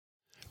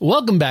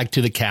Welcome back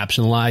to the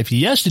Caption Life.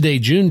 Yesterday,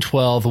 June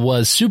 12th,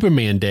 was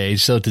Superman Day.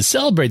 So to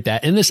celebrate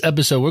that, in this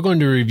episode, we're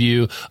going to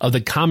review of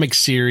the comic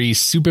series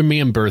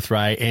Superman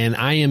Birthright. And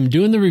I am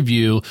doing the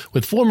review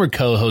with former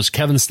co-host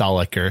Kevin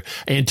Stahlecker.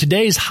 And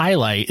today's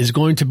highlight is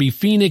going to be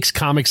Phoenix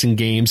Comics and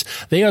Games.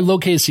 They are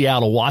located in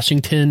Seattle,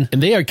 Washington,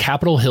 and they are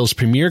Capitol Hill's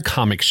premier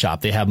comic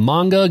shop. They have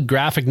manga,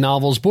 graphic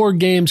novels, board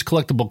games,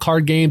 collectible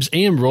card games,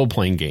 and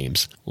role-playing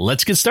games.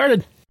 Let's get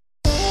started.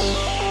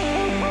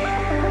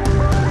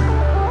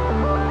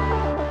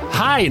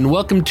 Hi, and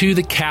welcome to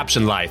The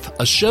Caption Life,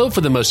 a show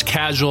for the most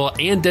casual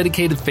and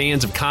dedicated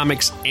fans of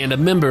comics and a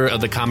member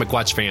of the Comic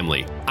Watch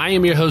family. I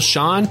am your host,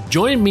 Sean.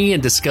 Join me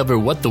and discover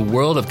what the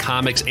world of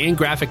comics and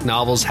graphic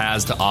novels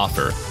has to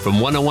offer. From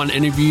one-on-one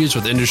interviews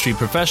with industry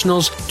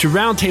professionals to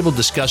roundtable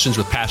discussions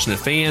with passionate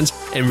fans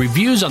and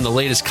reviews on the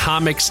latest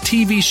comics,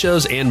 TV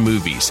shows, and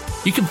movies.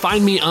 You can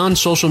find me on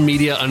social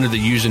media under the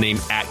username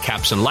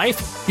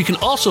 @CaptionLife. You can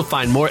also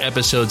find more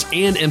episodes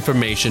and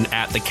information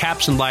at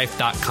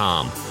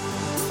thecaptionlife.com.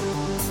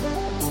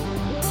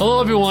 Hello,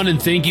 everyone,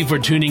 and thank you for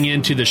tuning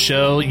in to the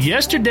show.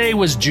 Yesterday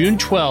was June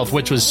 12th,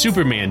 which was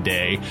Superman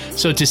Day.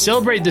 So to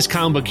celebrate this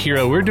comic book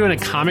hero, we're doing a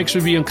comics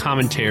review and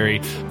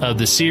commentary of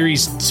the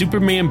series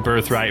Superman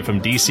Birthright from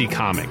DC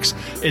Comics.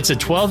 It's a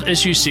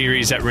 12-issue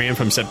series that ran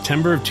from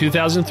September of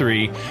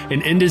 2003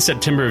 and ended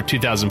September of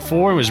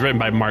 2004. It was written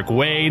by Mark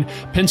Waid,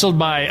 penciled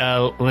by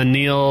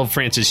Laniel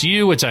Francis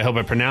Yu, which I hope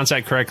I pronounced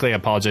that correctly. I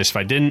apologize if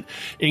I didn't.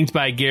 Inked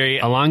by Gary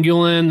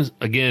Alangulin.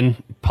 Again,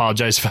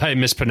 apologize if I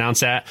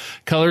mispronounced that.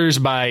 Colors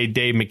by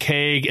Dave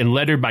McCaig and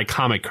lettered by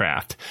Comic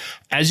Craft.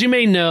 As you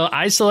may know,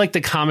 I select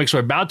the comics we're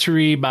about to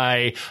read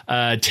by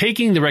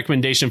taking the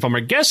recommendation from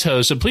our guest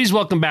host. So please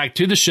welcome back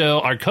to the show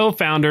our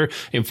co-founder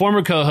and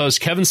former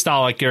co-host, Kevin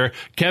Stahlecker.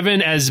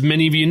 Kevin, as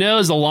many of you know,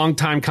 is a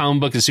longtime comic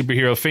book and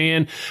superhero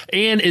fan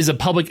and is a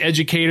public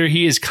educator.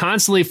 He is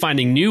constantly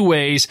finding new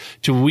ways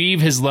to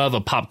weave his love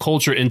of pop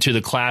culture into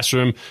the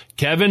classroom.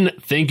 Kevin,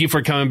 thank you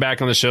for coming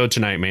back on the show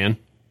tonight, man.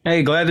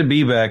 Hey, glad to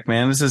be back,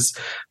 man. This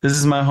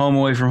is my home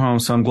away from home,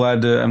 so I'm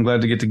glad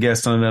to get to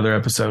guest on another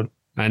episode.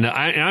 I know.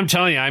 I'm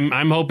telling you,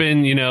 I'm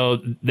hoping,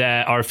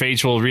 that our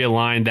fates will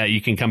realign, that you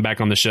can come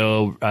back on the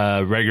show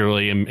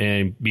regularly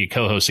and be a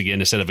co-host again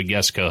instead of a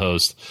guest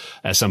co-host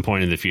at some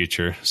point in the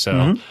future.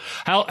 So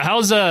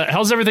how's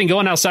everything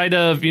going outside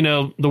of,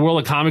 the world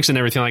of comics and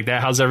everything like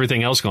that? How's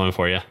everything else going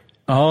for you?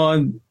 Oh,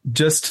 I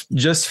just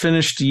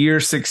finished year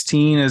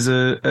 16 as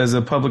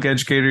a public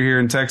educator here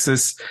in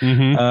Texas.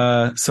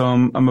 So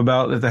I'm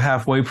about at the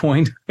halfway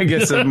point, I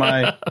guess, of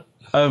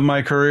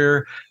my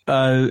career.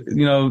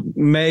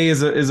 May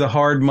is a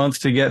hard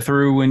month to get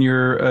through when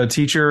you're a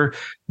teacher,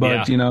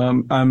 but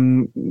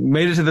I'm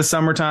made it to the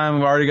summertime.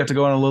 I've already got to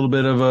go on a little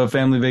bit of a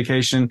family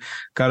vacation.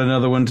 Got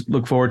another one to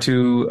look forward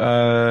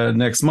to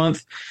next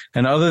month.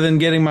 And other than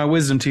getting my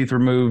wisdom teeth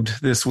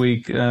removed this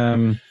week,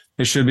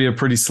 it should be a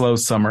pretty slow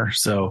summer.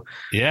 So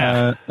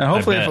and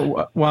hopefully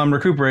while I'm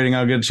recuperating,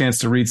 I'll get a chance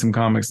to read some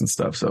comics and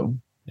stuff. So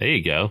there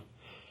you go.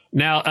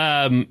 Now,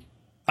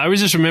 I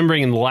was just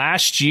remembering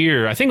last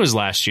year, I think it was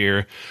last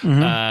year,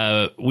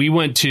 we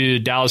went to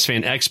Dallas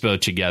Fan Expo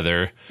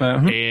together,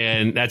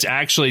 and that's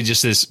actually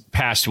just this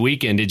past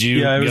weekend. Did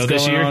you go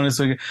this year?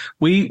 Honestly,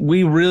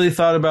 we really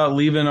thought about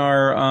leaving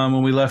our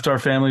when we left our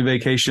family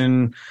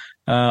vacation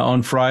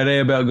on Friday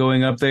about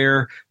going up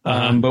there.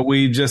 But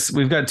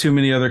we've got too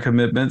many other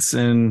commitments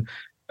in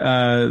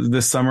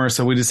this summer.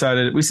 So we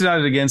decided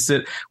against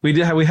it. We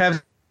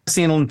have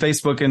seen on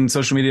Facebook and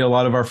social media a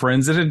lot of our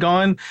friends that had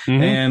gone,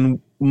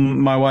 and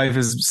my wife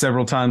has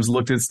several times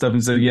looked at stuff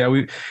and said, yeah,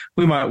 we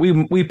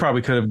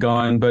probably could have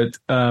gone, but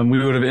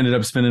we would have ended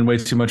up spending way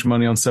too much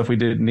money on stuff we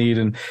didn't need.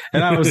 And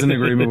I was in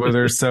agreement with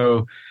her.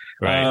 So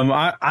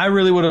I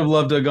really would have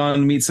loved to have gone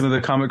and meet some of the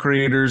comic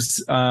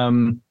creators.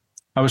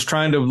 I was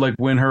trying to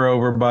win her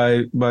over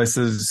by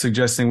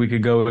suggesting we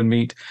could go and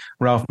meet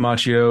Ralph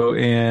Macchio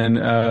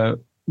and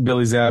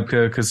Billy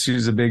Zabka, because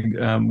she's a big,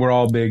 we're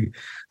all big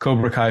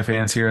Cobra Kai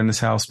fans here in this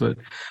house. But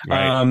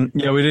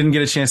we didn't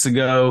get a chance to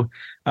go.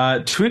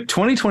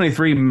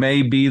 2023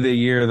 may be the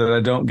year that I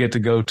don't get to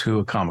go to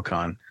a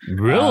Comic-Con.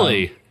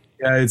 Really?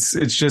 Yeah,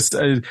 it's just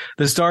the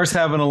stars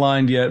haven't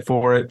aligned yet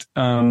for it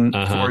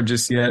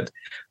just yet.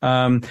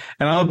 And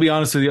I'll be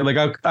honest with you,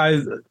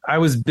 I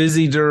was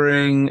busy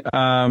during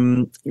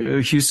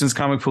Houston's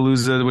Comic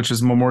Palooza, which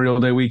is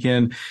Memorial Day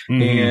weekend,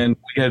 and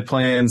we had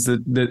plans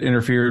that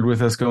interfered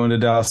with us going to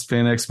Dallas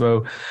Fan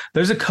Expo.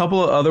 There's a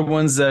couple of other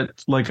ones that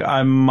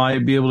I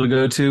might be able to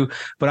go to,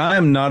 but I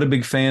am not a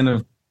big fan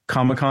of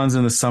Comic-Cons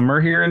in the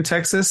summer here in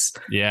Texas.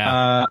 Yeah.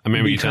 I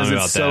remember you telling me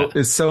about that.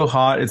 It's so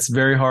hot. It's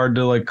very hard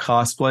to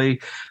cosplay.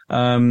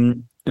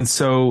 And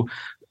so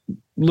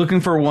looking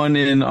for one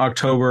in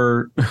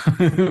October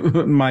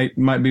might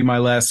be my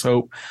last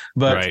hope,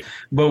 but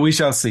we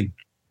shall see.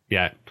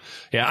 Yeah.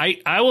 Yeah,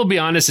 I will be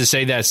honest to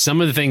say that some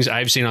of the things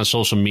I've seen on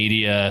social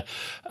media,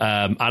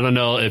 I don't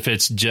know if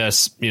it's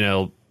just,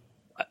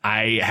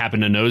 I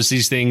happen to notice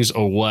these things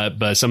or what,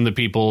 but some of the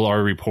people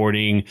are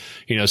reporting,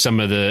 some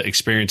of the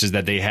experiences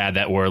that they had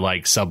that were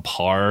like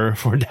subpar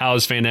for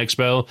Dallas Fan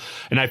Expo.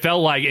 And I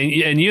felt like,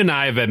 and you and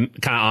I have been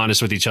kind of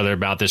honest with each other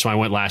about this when I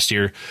went last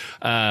year.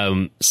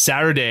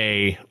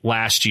 Saturday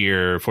last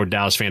year for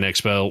Dallas Fan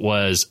Expo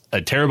was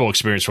a terrible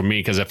experience for me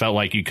because I felt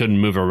like you couldn't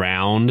move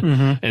around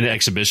in the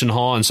exhibition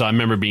hall. And so I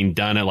remember being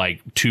done at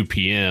like 2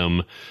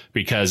 p.m.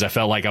 because I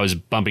felt like I was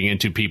bumping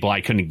into people.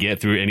 I couldn't get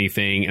through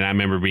anything. And I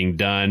remember being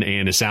done.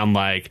 And it sounded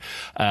like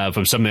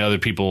from some of the other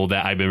people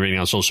that I've been reading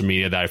on social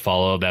media that I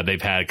follow that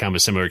they've had kind of a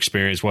similar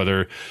experience,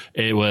 whether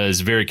it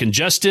was very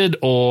congested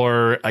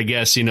or I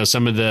guess,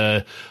 some of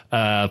the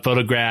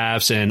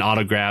photographs and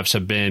autographs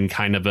have been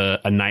kind of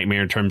a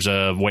nightmare in terms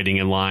of waiting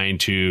in line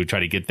to try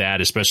to get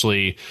that,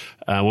 especially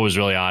what was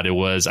really odd. It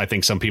was, I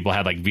think some people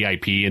had like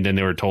VIP and then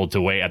they were told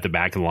to wait at the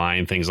back of the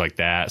line, things like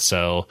that.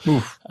 So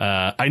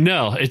I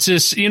know it's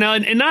just,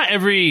 and not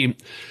every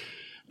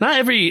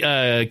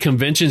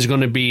convention is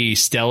going to be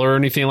stellar or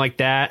anything like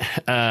that.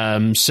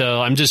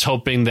 So I'm just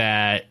hoping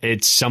that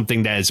it's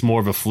something that is more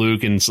of a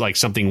fluke and it's like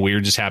something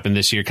weird just happened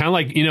this year. Kind of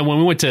like, when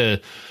we went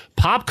to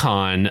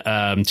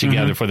PopCon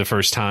together for the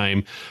first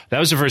time, that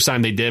was the first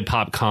time they did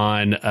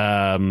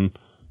PopCon,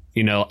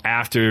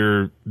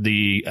 after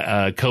the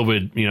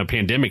COVID,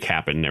 pandemic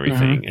happened and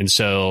everything. And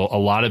so a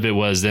lot of it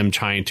was them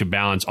trying to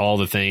balance all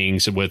the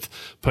things with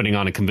putting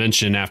on a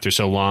convention after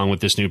so long with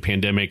this new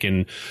pandemic.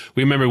 And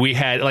we remember we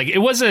had it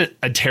wasn't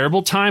a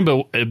terrible time,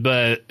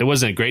 but it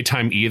wasn't a great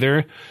time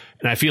either.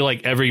 And I feel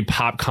like every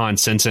PopCon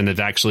since then has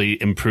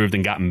actually improved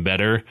and gotten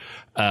better.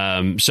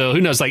 So who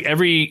knows, like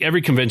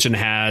every convention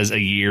has a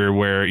year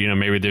where,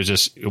 maybe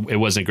it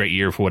wasn't a great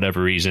year for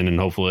whatever reason. And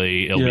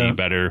hopefully it'll be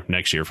better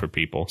next year for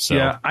people. So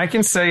yeah, I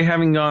can say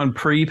having gone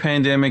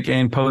pre-pandemic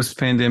and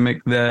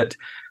post-pandemic that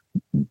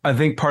I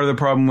think part of the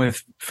problem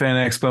with Fan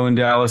Expo in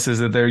Dallas is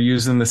that they're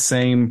using the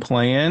same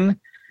plan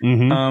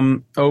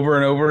over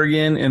and over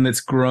again, and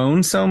it's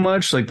grown so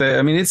much. Like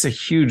it's a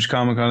huge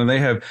Comic-Con, and they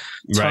have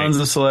tons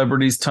of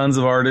celebrities, tons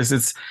of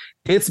artists.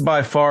 It's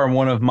by far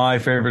one of my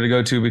favorite to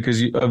go to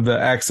because of the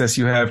access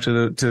you have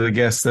to the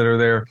guests that are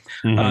there.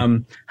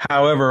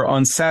 However,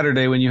 on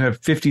Saturday when you have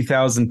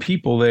 50,000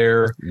 people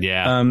there,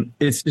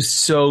 it's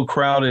just so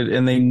crowded,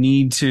 and they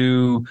need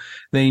to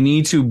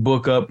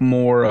book up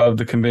more of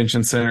the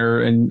convention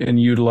center and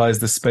utilize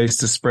the space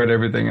to spread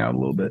everything out a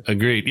little bit.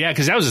 Agreed. Yeah,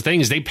 because that was the thing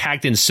is they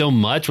packed in so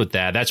much with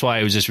that. That's why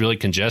it was just really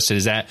congested.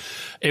 Is that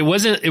it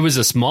was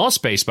a small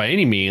space by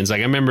any means. Like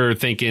I remember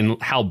thinking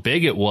how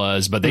big it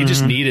was, but they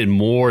just needed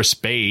more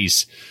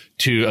space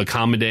to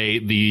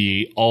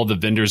accommodate all the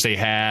vendors they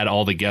had,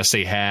 all the guests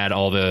they had,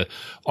 all the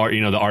art,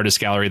 the artist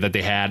gallery that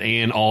they had,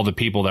 and all the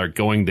people that are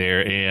going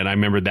there. And I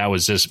remember that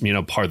was just,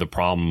 part of the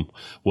problem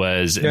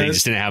was they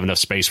just didn't have enough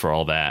space for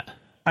all that.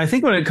 I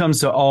think when it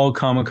comes to all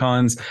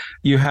Comic-Cons,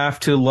 you have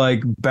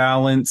to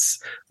balance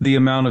the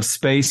amount of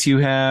space you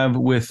have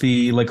with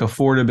the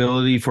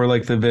affordability for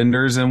the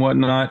vendors and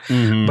whatnot.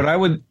 But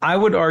I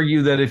would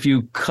argue that if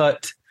you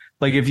cut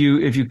if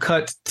you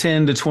cut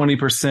 10 to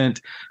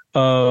 20%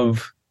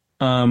 of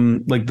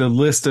the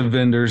list of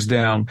vendors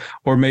down,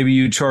 or maybe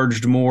you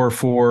charged more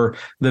for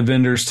the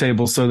vendors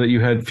table so that you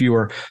had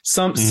fewer,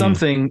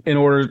 something in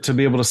order to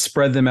be able to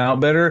spread them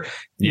out better.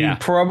 You'd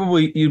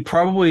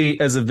probably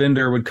as a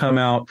vendor would come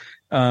out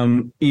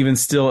even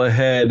still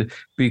ahead,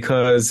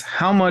 because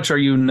how much are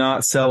you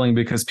not selling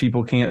because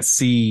people can't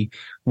see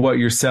what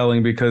you're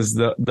selling because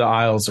the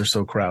aisles are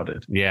so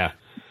crowded? Yeah.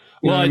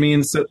 You know what I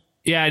mean? So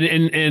yeah.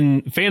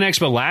 And Fan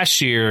Expo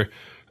last year,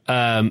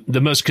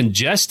 the most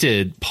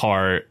congested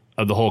part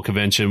of the whole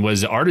convention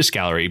was the artist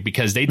gallery,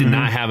 because they did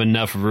not have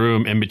enough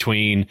room in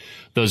between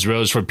those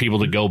rows for people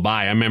to go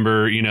by. I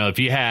remember, if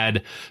you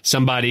had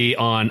somebody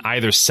on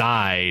either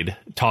side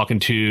talking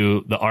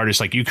to the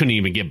artist, you couldn't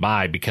even get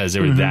by because they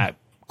were that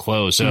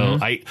close. So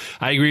I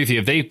agree with you.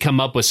 If they come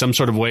up with some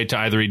sort of way to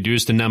either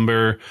reduce the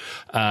number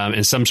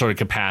in some sort of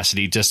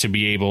capacity just to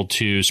be able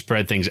to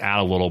spread things out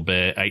a little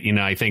bit,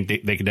 I think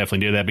they could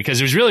definitely do that,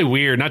 because it was really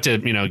weird, not to,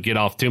 get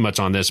off too much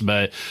on this,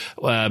 but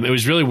it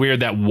was really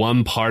weird that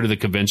one part of the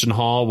convention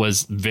hall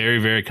was very,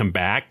 very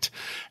compact.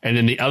 And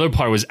then the other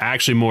part was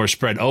actually more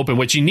spread open,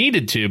 which you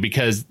needed to,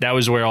 because that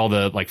was where all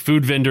the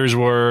food vendors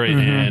were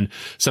and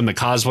some of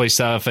the cosplay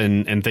stuff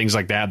and things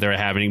like that they're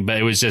happening. But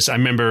it was just, I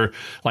remember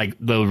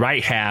the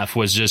right half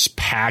was just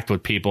packed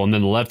with people, and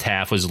then the left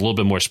half was a little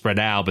bit more spread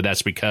out, but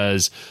that's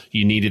because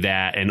you needed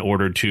that in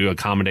order to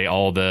accommodate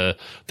all the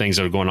things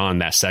that are going on in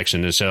that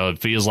section. And so it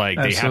feels like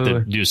they have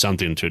to do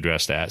something to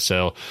address that.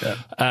 So,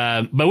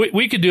 but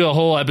we could do a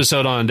whole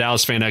episode on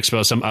Dallas Fan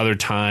Expo some other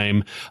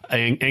time,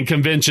 and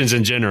conventions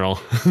in general.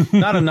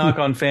 Not a knock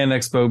on Fan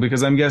Expo,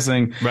 because I'm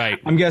guessing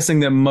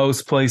that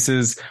most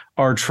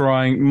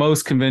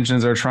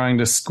conventions are trying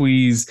to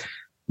squeeze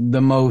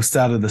the most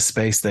out of the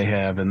space they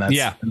have, and that's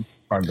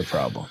part of the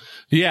problem.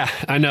 Yeah,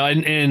 I know.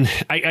 And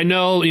I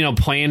know,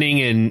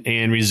 planning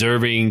and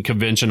reserving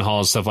convention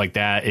halls, stuff like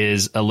that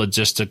is a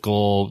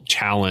logistical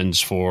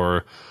challenge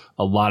for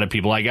a lot of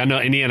people. I know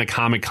Indiana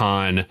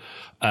Comic-Con,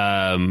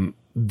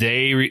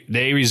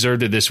 they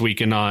reserved it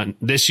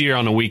this year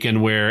on a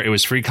weekend where it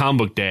was free comic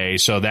book day.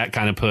 So that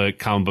kind of put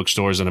comic book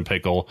stores in a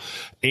pickle.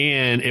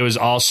 And it was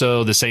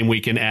also the same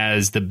weekend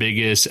as the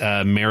biggest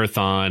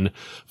marathon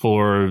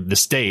for the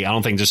state. I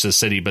don't think just the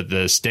city, but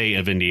the state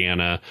of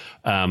Indiana.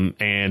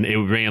 And it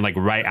ran like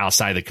right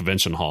outside the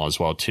convention hall as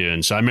well too.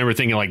 And so I remember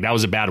thinking like that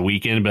was a bad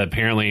weekend, but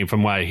apparently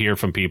from what I hear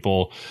from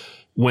people,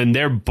 when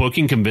they're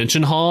booking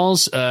convention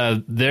halls,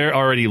 they're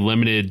already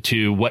limited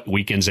to what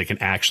weekends they can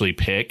actually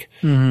pick.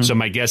 Mm-hmm. So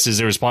my guess is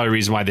there was probably a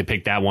reason why they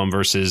picked that one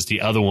versus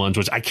the other ones,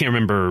 which I can't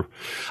remember.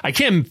 I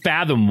can't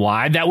fathom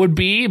why that would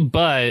be,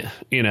 but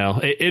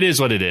it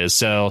is what it is.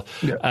 So,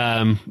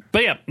 yeah.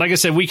 But yeah, like I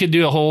said, we could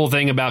do a whole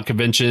thing about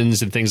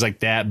conventions and things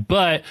like that,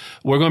 but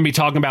we're going to be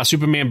talking about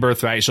Superman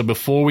Birthright. So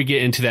before we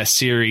get into that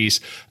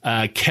series,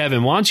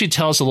 Kevin, why don't you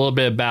tell us a little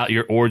bit about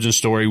your origin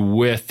story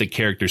with the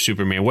character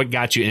Superman? What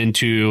got you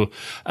into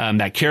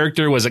that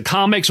character? Was it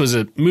comics? Was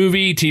it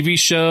movie, TV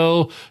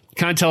show?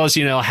 Kind of tell us,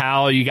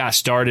 how you got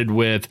started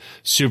with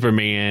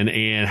Superman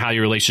and how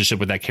your relationship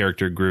with that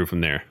character grew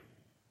from there.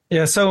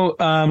 Yeah. So,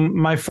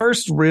 my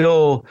first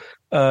real,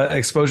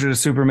 exposure to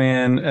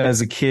Superman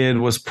as a kid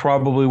was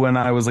probably when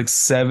I was like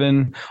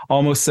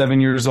almost 7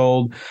 years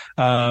old.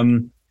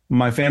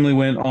 My family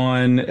went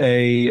on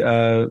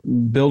a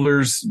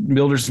builder's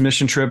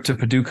mission trip to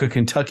Paducah,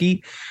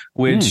 Kentucky,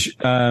 which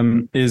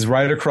is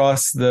right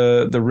across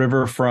the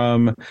river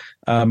from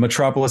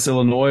Metropolis,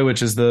 Illinois,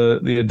 which is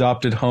the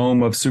adopted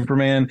home of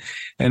Superman.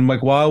 And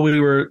like while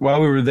we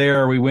were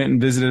there, we went and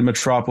visited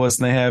Metropolis,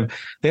 and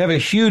they have a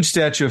huge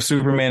statue of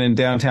Superman in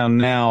downtown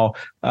now,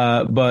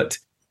 but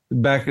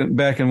back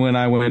in when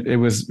I went, it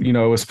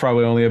was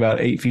probably only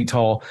about 8 feet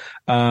tall.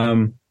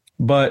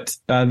 But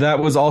that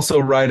was also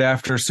right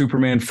after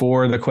Superman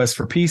 4, The Quest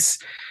for Peace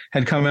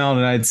had come out,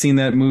 and I'd seen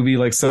that movie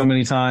like so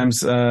many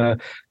times.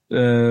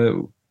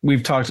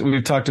 We've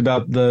talked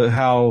about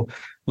how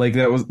like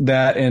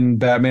that and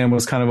Batman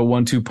was kind of a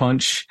 1-2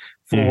 punch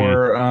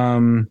for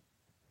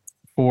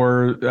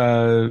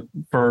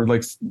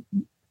like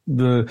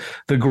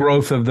the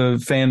growth of the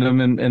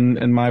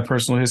fandom and my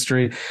personal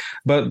history.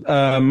 But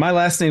my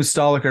last name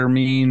Stahlecker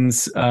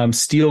means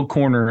steel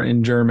corner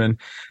in German,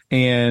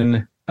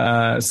 and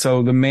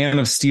so the Man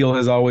of Steel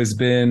has always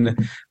been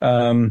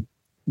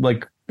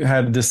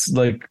had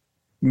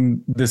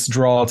this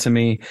draw to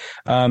me.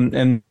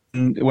 And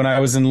when I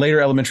was in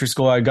later elementary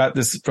school, I got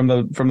this from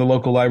the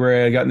local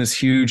library. I got this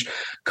huge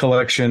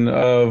collection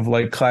of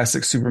like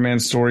classic Superman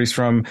stories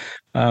from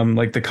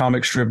like the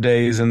comic strip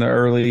days and the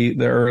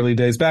early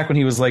days back when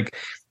he was like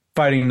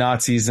fighting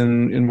Nazis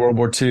in World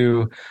War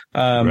II.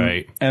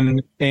 Right.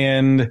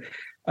 And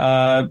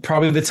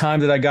probably the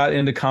time that I got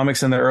into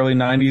comics in the early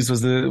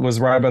 90s was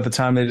right about the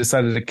time they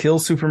decided to kill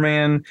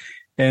Superman.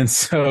 And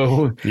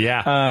so,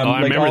 yeah,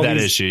 I remember that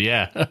issue.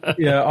 Yeah.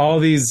 Yeah. All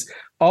these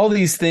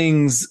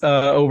things,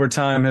 over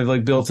time have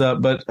like built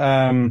up, but,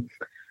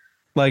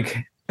 like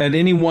at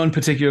any one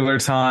particular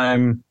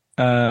time,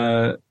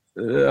 at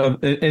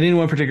any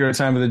one particular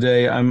time of the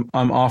day, I'm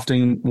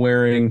often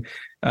wearing,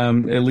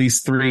 at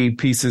least 3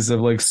 pieces of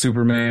like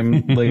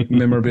Superman, like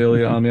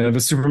memorabilia on me. I have a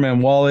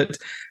Superman wallet.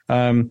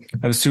 I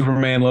have a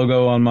Superman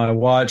logo on my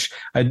watch.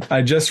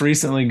 I just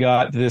recently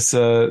got this,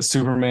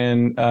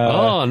 Superman,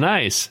 oh,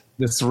 nice.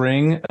 This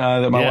ring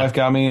that my wife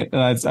got me,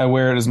 and I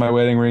wear it as my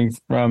wedding ring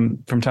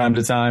from time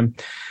to time.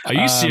 Are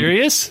you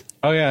serious?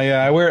 Oh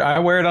yeah. I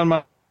wear it on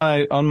my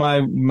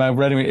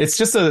wedding ring. It's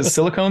just a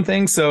silicone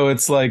thing, so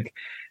it's like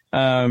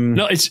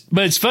no,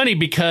 it's funny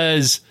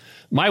because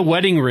my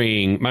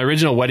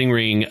original wedding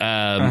ring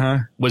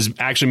was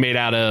actually made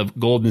out of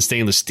gold and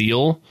stainless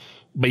steel.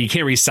 But you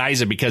can't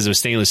resize it because of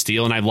stainless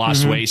steel. And I've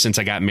lost weight since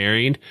I got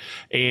married.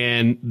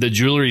 And the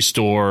jewelry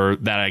store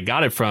that I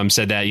got it from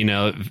said that,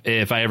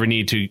 if I ever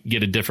need to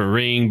get a different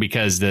ring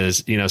because the,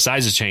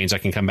 size has changed, I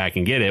can come back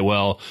and get it.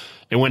 Well,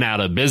 it went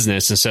out of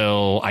business. And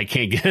so I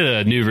can't get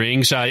a new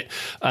ring. So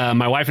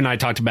my wife and I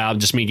talked about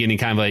just me getting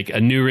kind of like a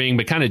new ring,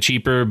 but kind of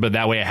cheaper. But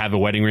that way I have a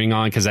wedding ring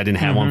on because I didn't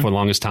have one for the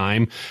longest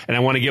time. And I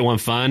want to get one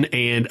fun.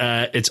 And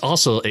it's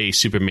also a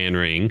Superman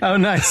ring. Oh,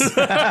 nice.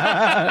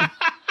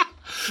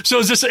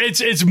 So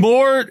it's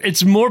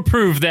more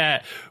proof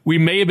that we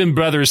may have been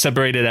brothers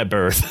separated at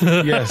birth.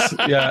 Yes.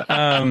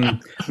 Yeah.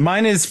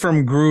 Mine is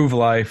from Groove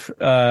Life.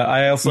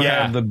 I also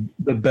have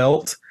the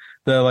belt,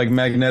 the like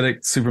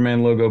magnetic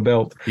Superman logo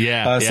belt.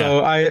 Yeah.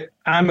 So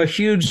I'm a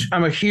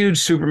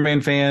huge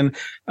Superman fan.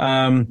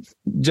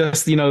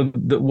 Just,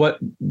 the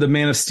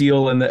Man of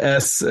Steel and the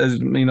S as,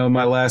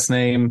 my last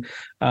name.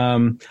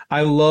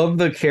 I love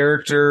the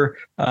character,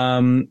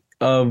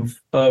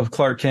 of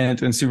Clark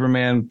Kent and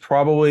Superman,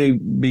 probably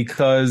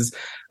because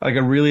like I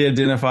really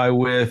identify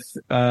with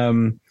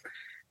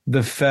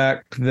the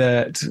fact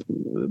that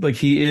like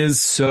he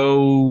is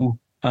so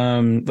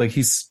like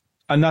he's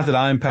not that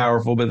I'm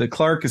powerful, but that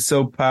Clark is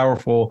so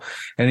powerful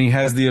and he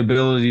has the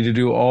ability to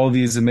do all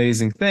these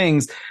amazing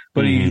things,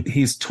 but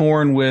he's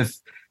torn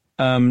with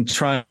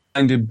trying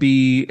to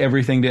be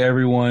everything to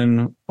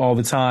everyone all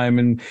the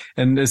time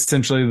and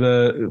essentially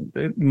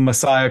the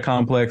Messiah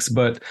complex,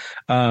 but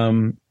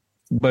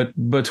but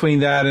between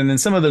that and then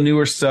some of the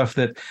newer stuff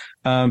that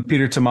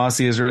Peter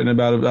Tomasi has written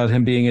about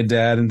him being a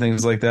dad and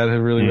things like that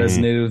have really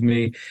resonated with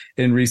me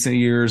in recent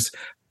years.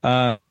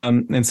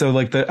 And so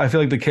like I feel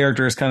like the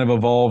character has kind of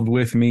evolved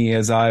with me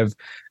as I've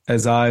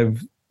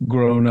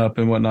grown up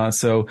and whatnot.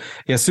 So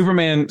yeah,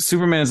 Superman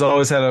has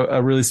always had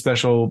a really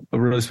special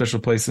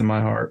place in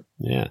my heart.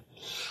 Yeah.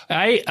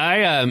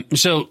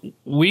 So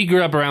we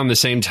grew up around the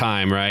same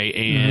time, right?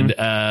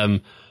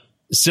 And,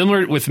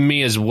 similar with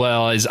me as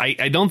well, as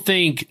I don't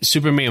think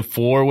Superman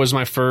 4 was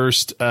my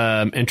first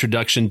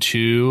introduction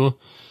to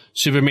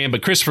Superman,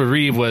 but Christopher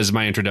Reeve was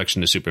my introduction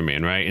to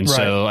Superman, right? And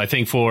so I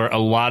think for a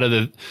lot of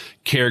the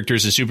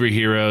characters and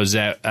superheroes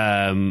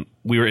that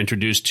we were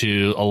introduced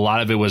to, a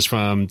lot of it was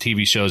from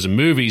TV shows and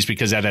movies,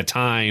 because at that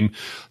time,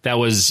 that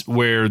was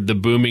where the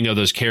booming of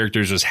those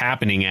characters was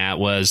happening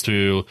was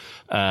through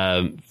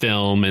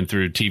film and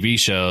through TV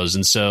shows.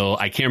 And so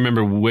I can't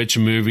remember which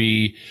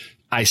movie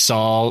I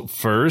saw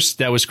first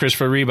that was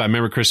Christopher Reeve. I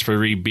remember Christopher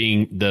Reeve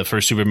being the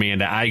first Superman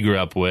that I grew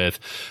up with.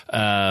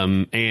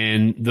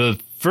 And the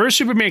first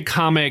Superman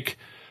comic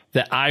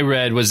that I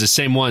read was the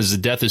same one as The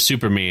Death of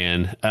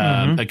Superman.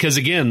 Because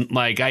again,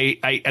 like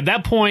I at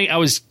that point I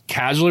was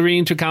casually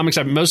reading to comics.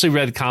 I mostly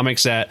read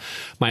comics that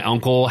my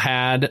uncle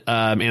had.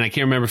 And I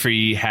can't remember if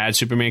he had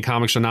Superman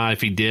comics or not.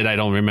 If he did, I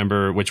don't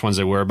remember which ones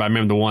they were, but I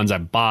remember the ones I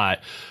bought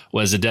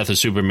was The Death of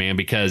Superman,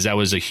 because that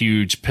was a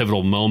huge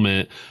pivotal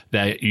moment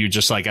that you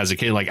just like as a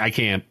kid, like I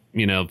can't,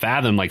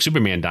 fathom like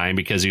Superman dying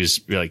because he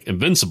was like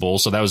invincible.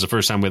 So that was the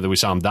first time that we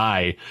saw him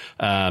die,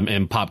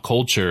 in pop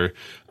culture.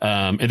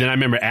 And then I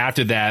remember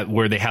after that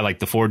where they had like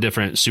the 4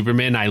 different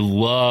Supermen. I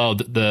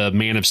loved the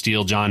Man of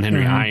Steel, John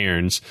Henry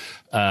Irons.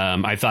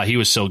 I thought he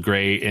was so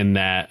great in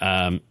that,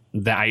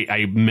 that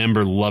I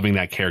remember loving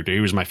that character. He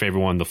was my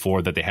favorite one of the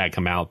 4 that they had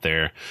come out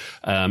there.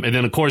 And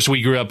then of course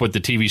we grew up with the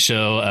TV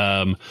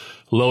show,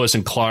 Lois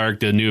and Clark,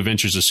 The New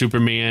Adventures of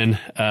Superman.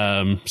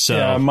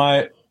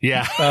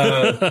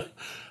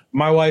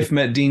 My wife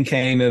met Dean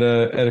Cain at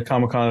a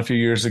Comic-Con a few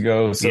years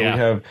ago. So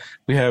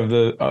we have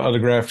the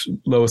autographed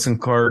Lois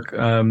and Clark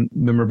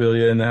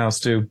memorabilia in the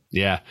house too.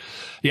 Yeah.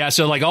 Yeah.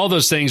 So like all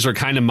those things were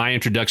kind of my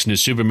introduction to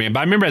Superman.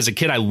 But I remember as a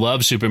kid, I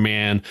loved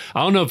Superman.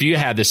 I don't know if you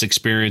had this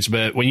experience,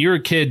 but when you were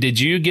a kid, did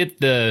you get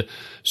the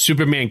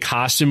Superman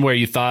costume where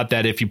you thought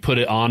that if you put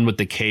it on with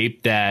the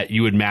cape that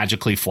you would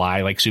magically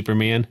fly like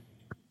Superman?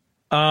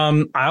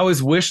 I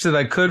always wished that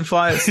I could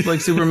fly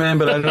like Superman,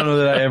 but I don't know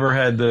that I ever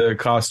had the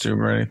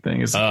costume or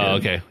anything.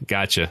 Okay.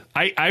 Gotcha.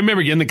 I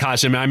remember getting the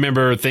costume. And I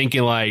remember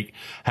thinking like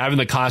having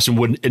the costume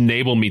would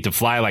enable me to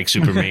fly like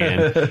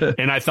Superman.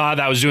 And I thought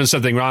I was doing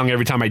something wrong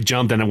every time I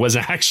jumped and I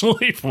wasn't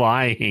actually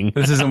flying.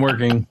 This isn't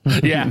working.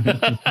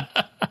 Yeah.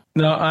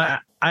 No, I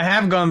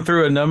have gone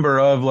through a number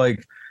of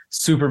like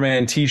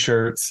Superman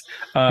t-shirts.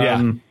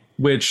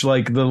 Which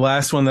like the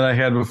last one that I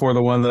had before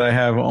the one that I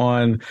have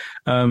on,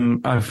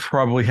 I've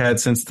probably had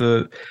since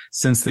the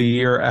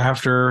year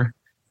after,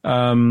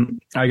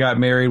 I got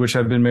married, which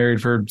I've been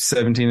married for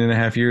 17 and a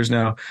half years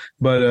now.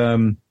 But,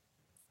 I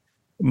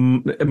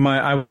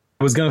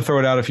was going to throw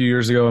it out a few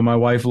years ago and my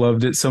wife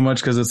loved it so much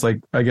because it's like,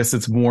 I guess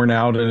it's worn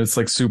out and it's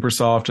like super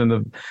soft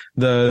and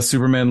the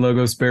Superman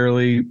logo's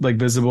barely like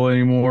visible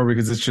anymore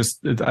because it's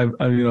just, I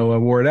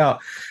wore it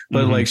out,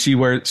 but like she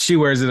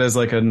wears it as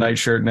like a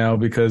nightshirt now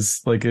because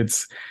like it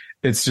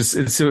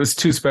was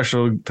too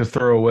special to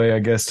throw away, I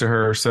guess, to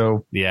her.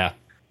 So, yeah.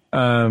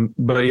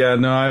 But yeah,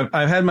 no,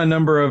 I've had a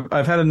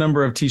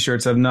number of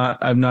t-shirts. I've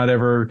not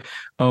ever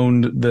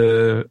owned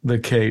the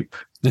cape.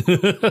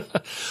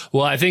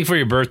 Well, I think for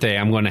your birthday,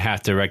 I'm going to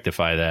have to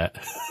rectify that.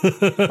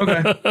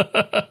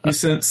 Okay. You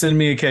send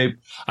me a cape.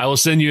 I will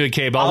send you a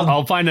cape.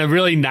 I'll find a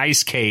really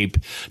nice cape.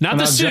 Not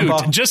the suit,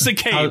 just the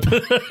cape.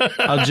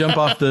 I'll jump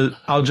off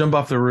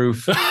the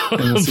roof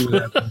and we'll see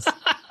what happens.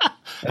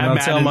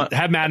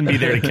 Have Madden be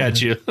there to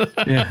catch you.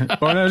 Yeah.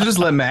 Or no, just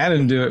let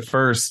Madden do it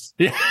first.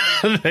 Yeah.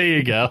 There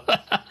you go.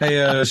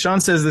 Hey, Sean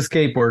says this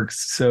cape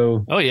works.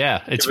 So. Oh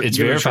yeah, it's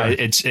verified.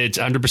 It's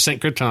 100%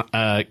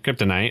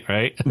 kryptonite,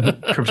 right?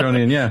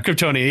 Kryptonian, yeah.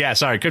 Kryptonian, yeah.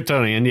 Sorry,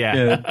 Kryptonian, yeah.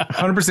 Yeah.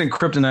 100%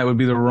 kryptonite would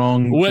be the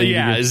wrong. Well,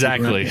 yeah,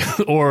 exactly.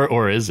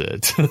 Or is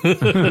it?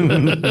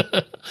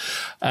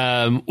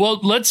 Well,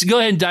 let's go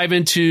ahead and dive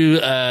into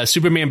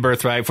Superman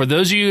Birthright. For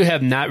those of you who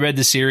have not read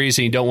the series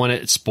and you don't want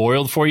it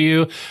spoiled for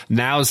you,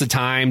 now is the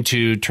time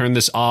to turn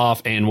this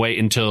off and wait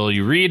until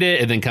you read it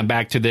and then come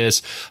back to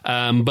this.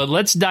 But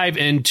let's dive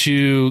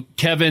into,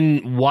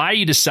 Kevin, why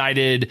you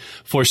decided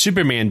for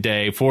Superman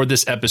Day, for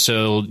this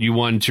episode, you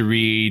wanted to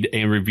read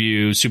and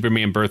review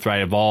Superman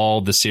Birthright of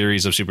all the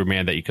series of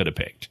Superman that you could have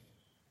picked.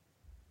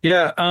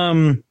 Yeah,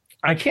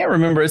 I can't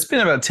remember. It's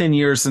been about 10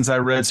 years since I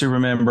read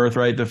Superman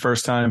Birthright the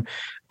first time.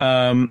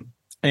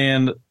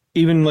 And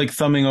even like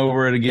thumbing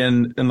over it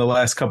again in the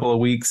last couple of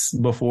weeks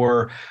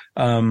before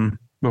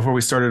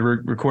we started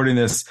recording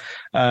this,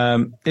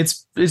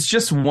 it's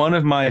just one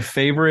of my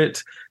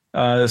favorite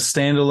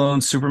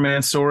standalone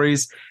Superman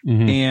stories.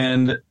 Mm-hmm.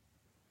 And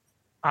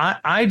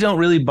I don't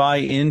really buy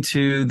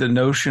into the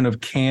notion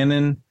of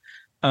canon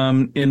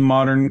in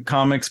modern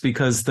comics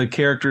because the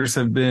characters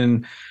have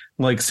been,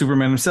 like,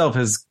 Superman himself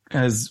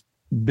has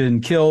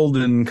been killed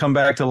and come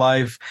back to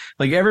life.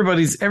 Like,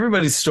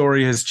 everybody's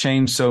story has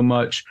changed so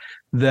much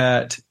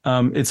that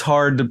it's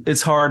hard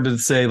to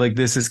say, like,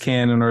 this is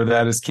canon or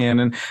that is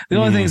canon. The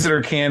only things that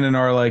are canon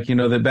are, like,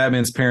 that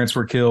Batman's parents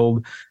were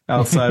killed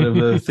outside of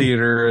the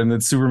theater and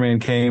that Superman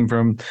came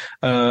from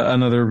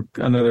another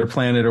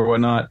planet or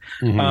whatnot.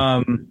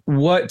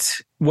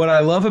 What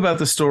I love about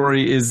the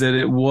story is that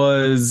it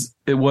was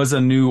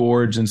a new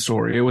origin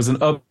story. It was an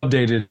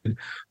updated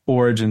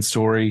origin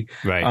story.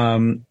 Right.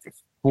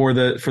 For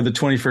the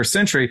 21st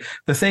century.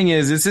 The thing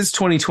is, this is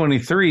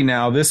 2023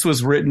 now. This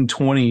was written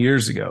 20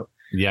 years ago.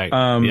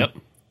 Yeah. Yep.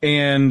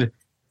 And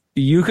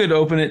you could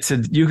open it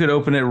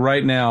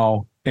right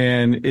now,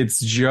 and it's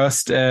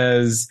just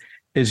as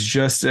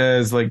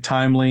like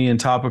timely and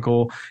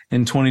topical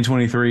in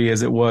 2023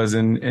 as it was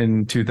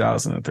in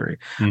 2003.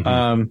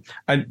 I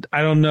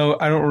don't know.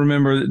 I don't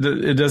remember.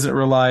 It doesn't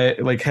rely,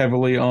 like,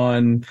 heavily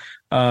on,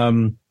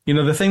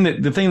 the thing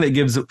that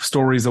gives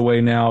stories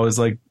away now is,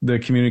 like, the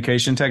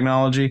communication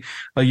technology.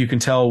 Like, you can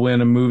tell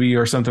when a movie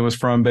or something was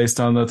from based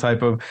on the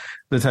type of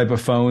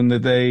phone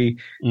that they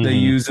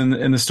use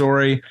in the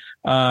story.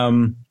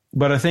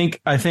 But I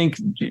think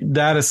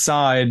that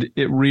aside,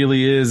 it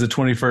really is it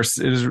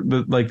is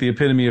like the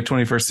epitome of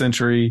 21st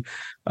century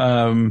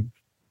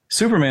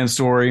Superman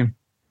story.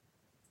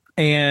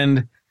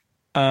 And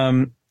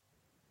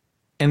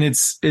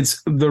it's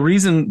the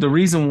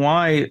reason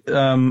why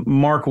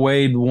Mark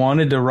Waid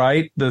wanted to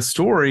write the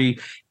story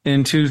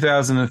in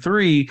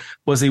 2003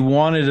 was he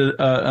wanted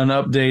an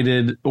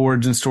updated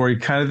origin story,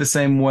 kind of the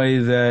same way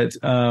that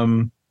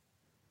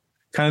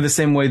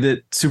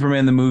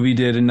Superman the movie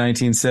did in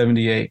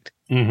 1978.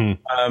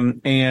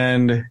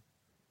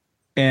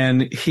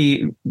 And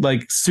he,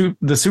 like,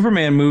 the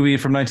Superman movie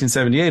from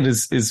 1978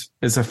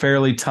 is a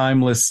fairly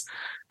timeless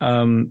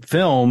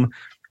film.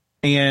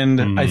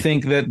 And I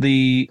think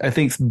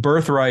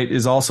Birthright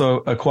is also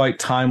a quite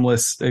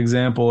timeless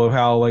example of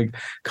how, like,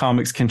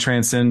 comics can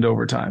transcend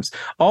over times.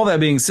 All that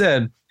being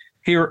said,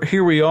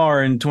 here we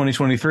are in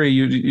 2023.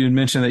 You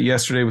mentioned that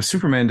yesterday was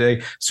Superman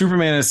Day.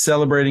 Superman is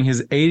celebrating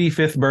his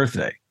 85th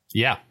birthday.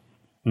 Yeah.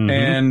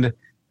 And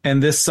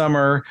this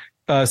summer,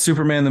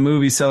 Superman the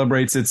movie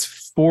celebrates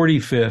its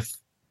 45th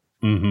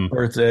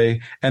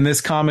birthday, and this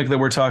comic that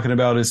we're talking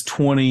about is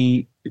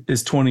 20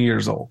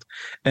 years old.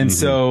 And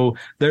so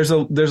there's a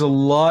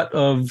lot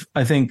of,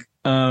 I think,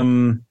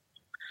 there's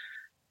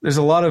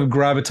a lot of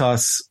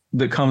gravitas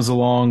that comes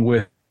along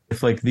with,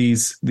 like,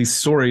 these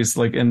stories,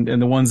 like, and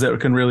the ones that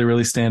can really,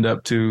 really stand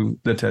up to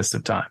the test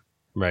of time.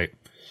 Right.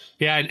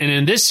 Yeah. And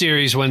in this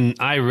series, when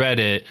I read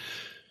it,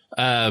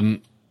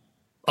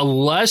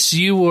 unless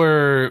you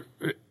were,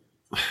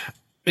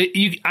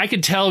 I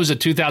could tell it was a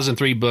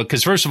 2003 book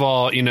because, first of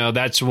all,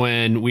 that's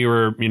when we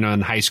were,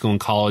 in high school and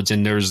college,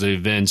 and there was the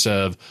events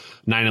of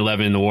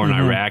 9/11 and the war in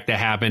Iraq that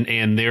happened.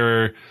 And there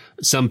were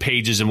some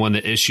pages in one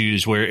of the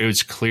issues where it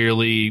was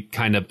clearly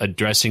kind of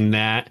addressing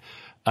that.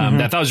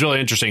 That I thought was really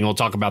interesting. We'll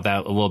talk about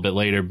that a little bit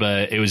later,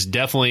 but it was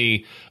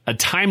definitely a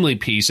timely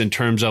piece in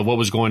terms of what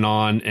was going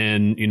on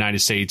in the United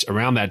States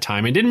around that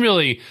time. It didn't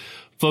really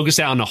focus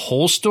out on the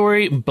whole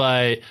story,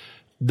 but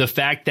the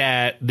fact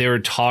that they were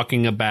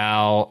talking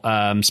about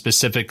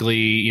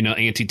specifically,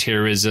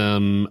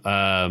 anti-terrorism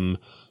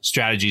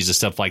strategies and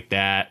stuff like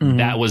that,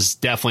 that was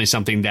definitely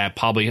something that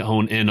probably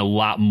honed in a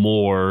lot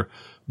more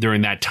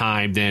during that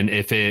time than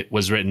if it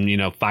was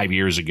written, 5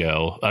 years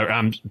ago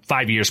or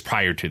 5 years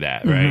prior to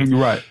that.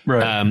 Right.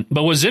 Right.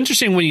 But what's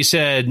interesting when you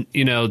said,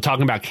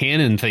 talking about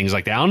canon and things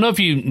like that, I don't know if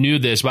you knew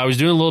this, but I was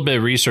doing a little bit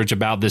of research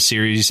about this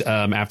series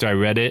after I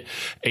read it.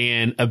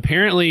 And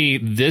apparently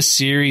this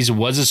series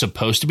wasn't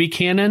supposed to be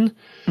canon,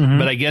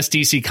 but I guess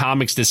DC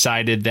Comics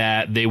decided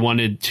that they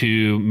wanted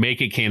to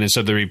make it canon.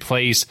 So they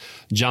replaced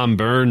John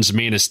Byrne's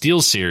Man of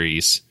Steel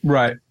series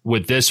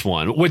with this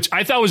one, which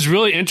I thought was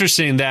really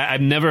interesting, that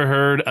I've never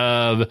heard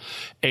of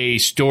a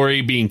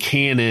story being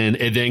canon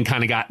and then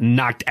kind of got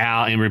knocked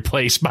out and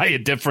replaced by a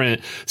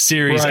different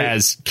series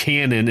as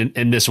canon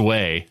in this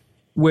way.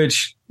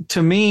 Which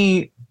to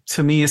me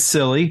is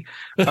silly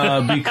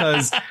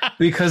because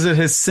it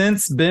has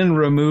since been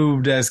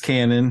removed as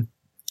canon.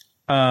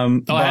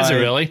 Has it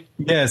really?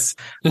 Yes.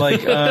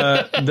 Like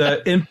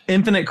the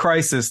Infinite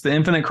Crisis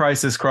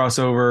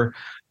crossover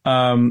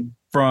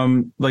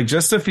from, like,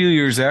 just a few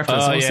years after,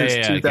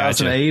 2008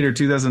 gotcha. Or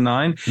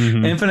 2009.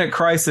 Infinite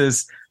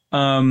Crisis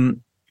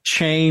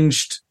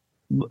changed,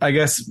 I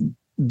guess,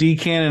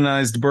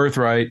 decanonized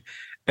Birthright,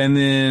 and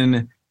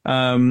then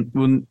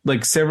when,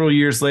 like, several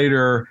years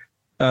later,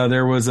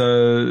 there was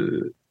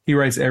he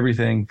writes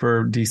everything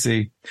for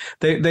DC.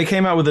 They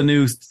came out with a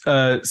new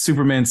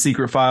Superman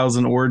Secret Files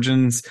and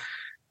Origins.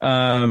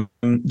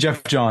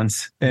 Jeff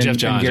Johns and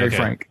Gary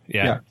Frank.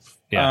 Yeah.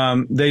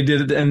 They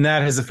did it, and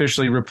that has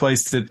officially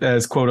replaced it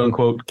as quote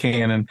unquote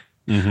canon.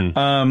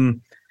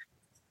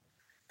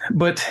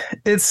 But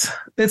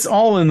it's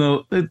all in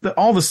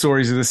all the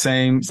stories are the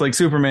same. It's like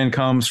Superman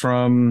comes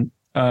from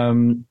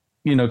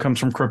comes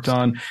from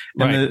Krypton,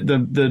 Right.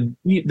 and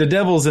the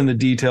devil's in the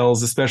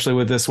details, especially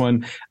with this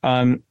one,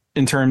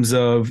 in terms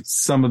of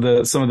some of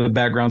the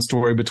background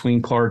story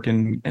between Clark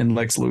and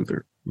Lex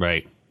Luthor.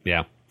 Right.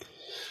 Yeah.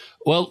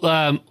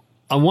 Well,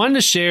 I wanted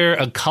to share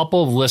a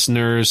couple of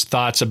listeners'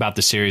 thoughts about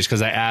the series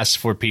because I asked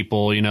for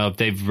people, if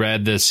they've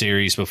read the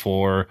series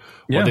before,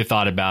 what they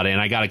thought about it.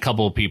 And I got a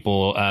couple of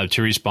people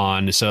to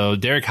respond. So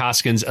Derek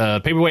Hoskins,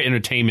 Paperweight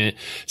Entertainment,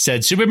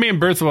 said Superman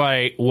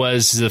Birthright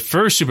was the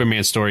first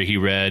Superman story he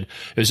read.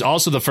 It was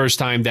also the first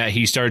time that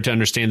he started to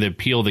understand the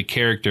appeal of the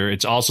character.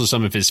 It's also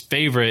some of his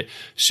favorite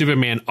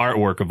Superman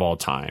artwork of all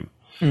time.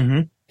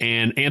 Mm-hmm.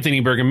 And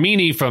Anthony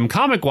Bergamini from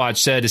Comic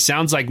Watch said, it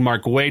sounds like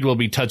Mark Waid will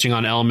be touching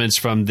on elements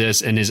from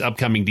this in his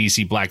upcoming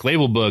DC Black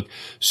Label book,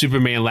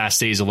 Superman Last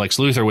Days of Lex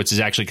Luthor, which is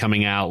actually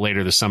coming out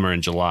later this summer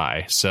in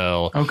July.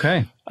 So,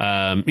 okay. So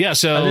I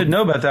didn't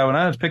know about that one.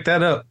 I had to pick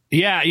that up.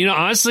 Yeah.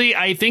 Honestly,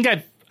 I think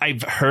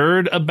I've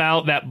heard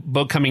about that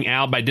book coming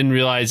out, but I didn't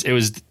realize it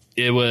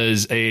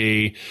was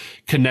a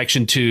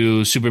connection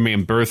to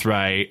Superman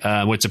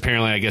Birthright, which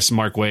apparently I guess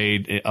Mark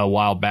Waid a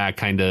while back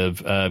kind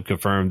of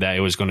confirmed that it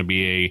was going to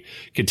be a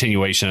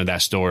continuation of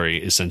that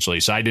story,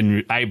 essentially. So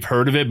I've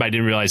heard of it, but I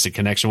didn't realize the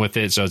connection with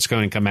it. So it's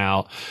going to come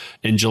out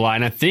in July.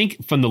 And I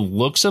think from the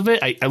looks of it,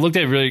 I looked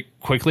at it really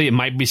quickly. It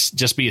might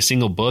just be a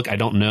single book. I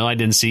don't know. I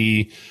didn't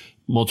see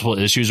multiple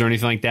issues or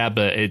anything like that,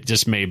 but it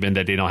just may have been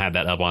that they don't have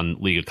that up on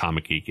League of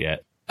Comic Geek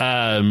yet.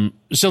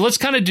 So let's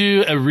kind of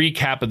do a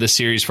recap of the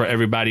series for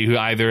everybody who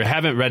either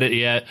haven't read it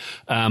yet,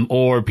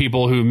 or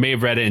people who may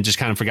have read it and just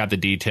kind of forgot the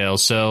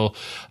details. So,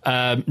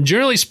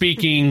 generally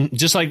speaking,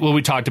 just like what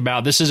we talked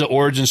about, this is an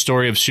origin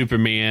story of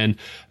Superman.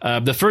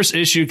 The first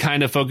issue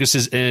kind of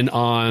focuses in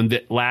on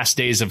the last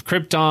days of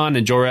Krypton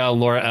and Jor-El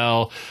and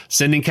Laura-El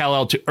sending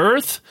Kal-El to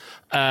Earth.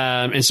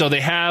 And so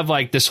they have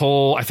like this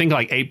whole, I think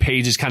like 8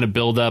 pages kind of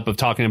build up of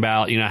talking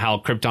about, how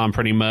Krypton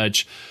pretty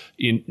much,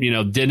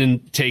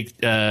 didn't take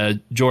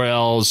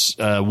Jor-El's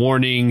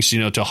warnings,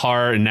 to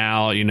heart, and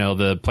now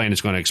the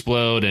planet's going to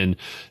explode, and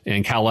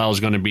Kal-El is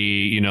going to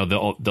be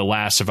the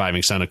last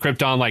surviving son of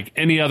Krypton, like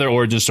any other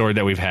origin story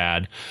that we've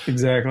had.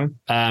 Exactly.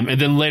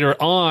 And then later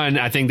on,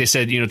 I think they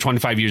said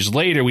 25 years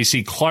later, we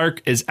see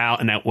Clark is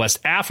out in West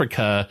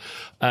Africa,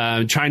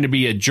 trying to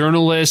be a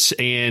journalist,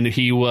 and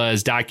he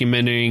was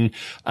documenting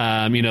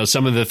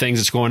some of the things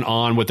that's going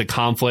on with the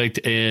conflict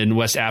in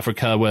West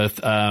Africa with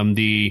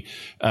the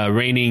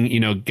reigning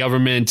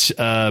government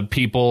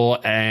people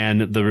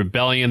and the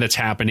rebellion that's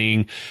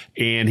happening.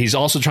 And he's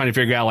also trying to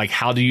figure out like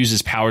how to use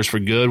his powers for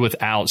good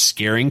without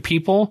scaring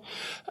people.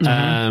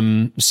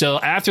 Mm-hmm. So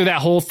after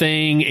that whole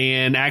thing,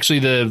 and actually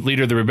the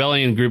leader of the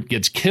rebellion group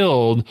gets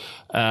killed,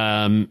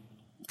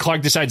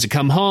 Clark decides to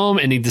come home,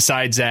 and he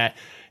decides that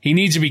he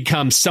needs to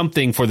become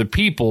something for the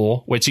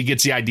people, which he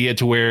gets the idea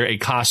to wear a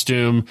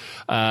costume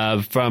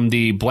from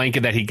the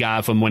blanket that he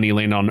got from when he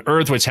landed on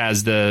Earth, which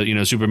has the,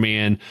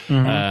 Superman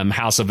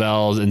House of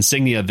L's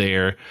insignia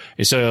there.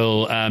 And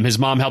so his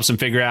mom helps him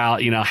figure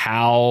out,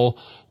 how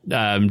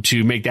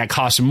to make that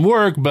costume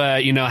work,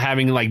 but,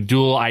 having like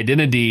dual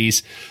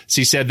identities.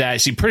 So he said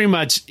that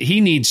he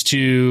needs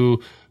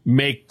to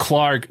make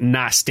Clark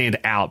not stand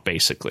out,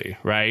 basically,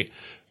 right?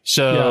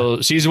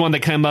 So she's the one that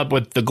came up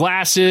with the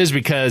glasses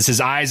because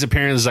his eyes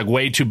apparently is like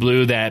way too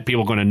blue that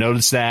people are going to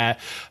notice that.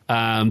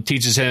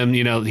 Teaches him,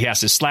 he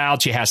has to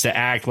slouch. He has to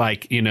act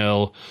like,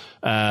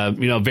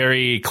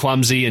 very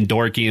clumsy and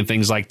dorky and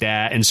things like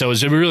that. And so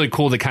it's really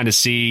cool to kind of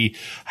see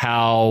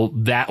how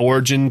that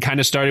origin kind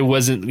of started. It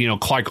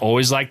wasn't, Clark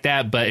always like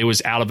that, but it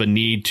was out of a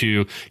need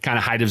to kind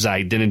of hide his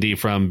identity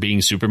from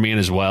being Superman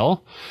as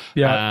well.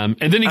 Yeah.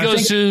 And then he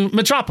goes to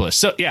Metropolis.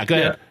 So yeah, go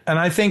ahead. And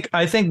I think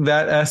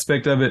that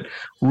aspect of it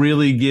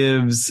really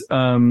gives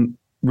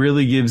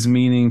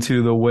meaning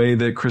to the way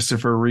that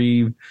Christopher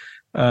Reeve,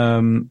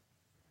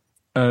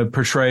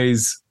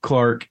 portrays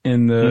Clark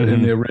in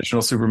the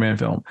original Superman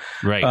film,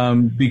 right?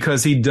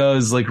 Because he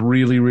does like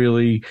really,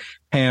 really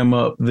ham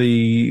up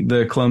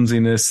the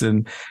clumsiness,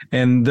 and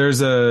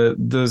there's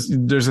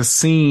a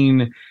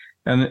scene,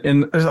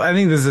 and I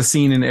think there's a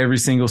scene in every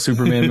single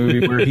Superman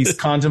movie where he's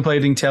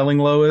contemplating telling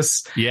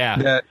Lois,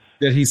 that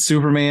he's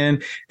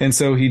Superman, and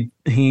so he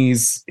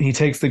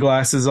takes the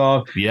glasses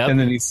off, and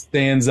then he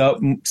stands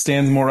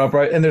more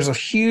upright, and there's a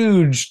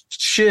huge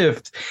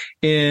shift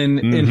in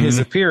his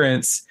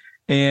appearance.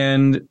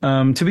 And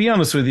to be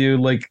honest with you,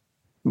 like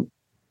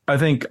I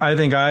think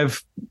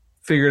I've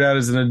figured out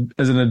as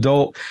an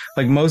adult,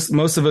 like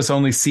most of us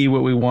only see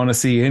what we want to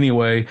see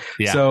anyway.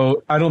 Yeah.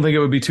 So I don't think it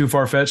would be too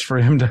far fetched for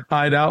him to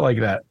hide out like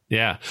that.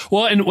 Yeah.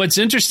 Well, and what's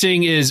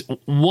interesting is,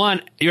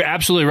 one, you're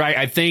absolutely right.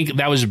 I think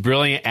that was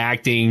brilliant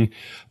acting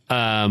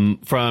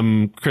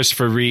from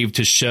Christopher Reeve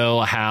to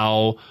show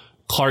how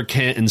Clark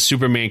Kent and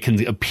Superman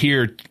can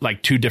appear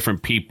like two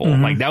different people.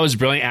 Mm-hmm. Like that was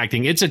brilliant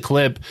acting. It's a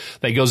clip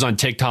that goes on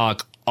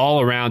TikTok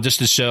all around just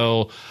to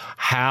show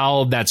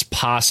how that's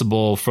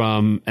possible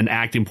from an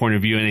acting point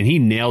of view. And he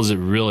nails it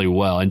really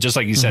well. And just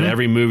like you said,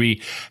 every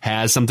movie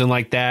has something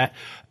like that.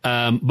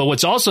 But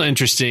what's also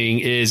interesting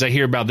is I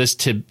hear about this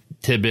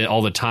tidbit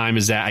all the time,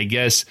 is that I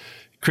guess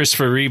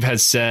Christopher Reeve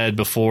has said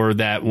before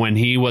that when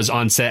he was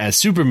on set as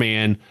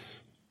Superman,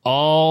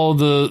 all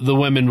the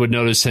women would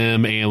notice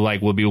him and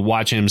like would be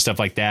watching him, stuff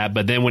like that.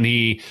 But then when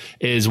he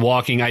is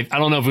walking, I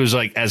don't know if it was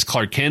like as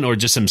Clark Kent or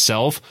just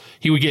himself,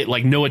 he would get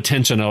like no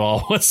attention at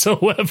all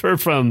whatsoever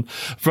from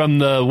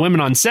the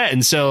women on set.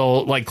 And so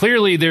like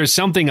clearly there's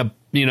something, a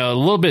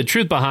little bit of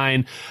truth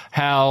behind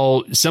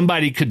how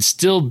somebody could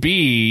still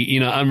be,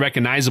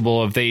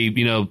 unrecognizable if they,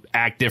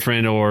 act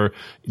different or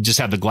just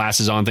have the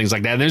glasses on, things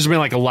like that. And there's been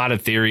like a lot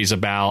of theories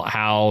about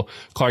how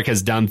Clark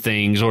has done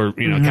things or,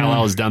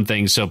 Kal-El has done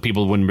things so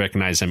people wouldn't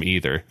recognize him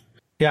either.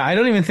 Yeah, I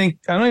don't even think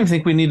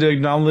we need to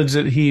acknowledge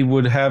that he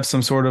would have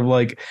some sort of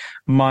like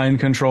mind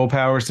control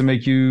powers to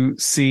make you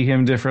see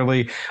him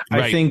differently.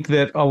 Right. I think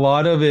that a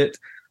lot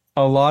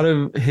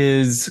of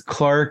his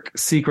Clark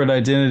secret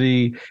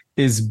identity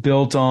is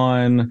built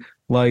on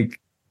like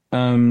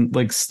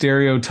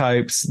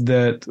stereotypes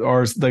that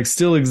are like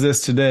still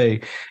exist today.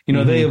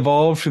 They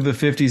evolved through the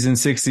 50s and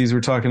 60s.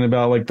 We're talking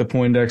about like the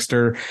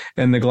Poindexter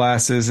and the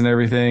glasses and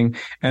everything.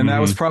 And that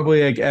was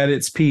probably like at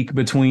its peak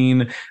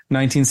between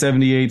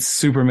 1978's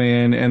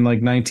Superman and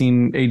like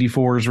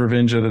 1984's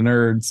Revenge of the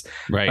Nerds.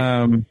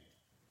 Right.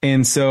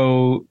 And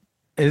so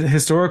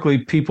historically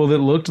people that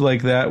looked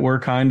like that were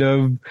kind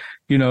of,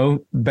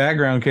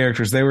 background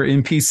characters. They were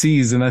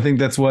NPCs. And I think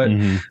that's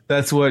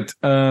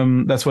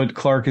what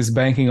Clark is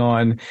banking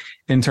on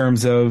in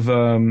terms of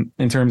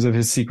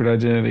his secret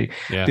identity.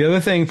 Yeah. The other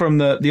thing from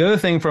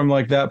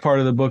like that part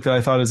of the book that I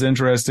thought is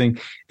interesting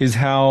is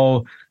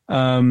how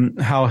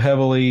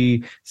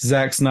heavily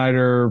Zack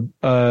Snyder,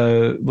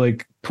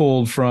 like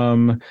pulled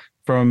from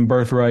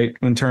Birthright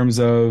in terms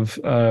of,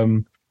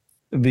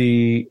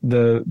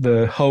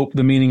 the hope,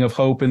 the meaning of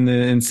hope and the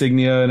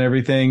insignia and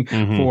everything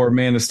for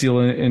Man of Steel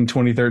in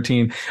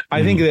 2013.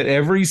 I think that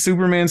every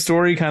Superman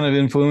story kind of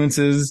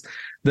influences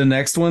the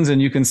next ones,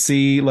 and you can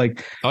see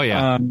like,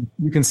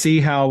 you can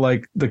see how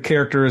like the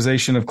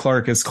characterization of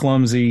Clark as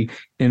clumsy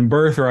in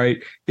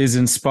Birthright is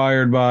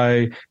inspired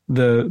by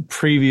the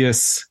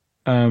previous,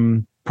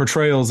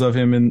 portrayals of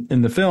him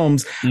in the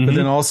films, but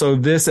then also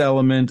this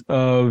element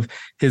of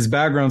his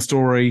background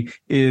story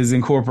is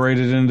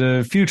incorporated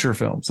into future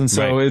films. And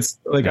so it's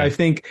like, I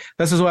think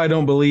that's just why I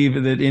don't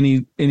believe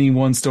that any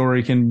one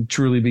story can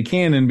truly be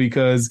canon,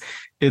 because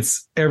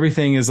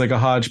everything is like a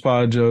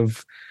hodgepodge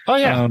of,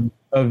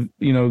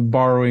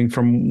 borrowing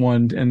from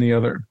one and the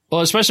other.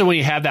 Well, especially when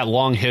you have that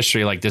long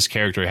history like this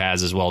character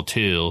has as well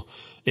too,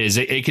 is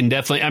it can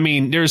definitely, I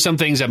mean, there are some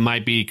things that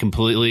might be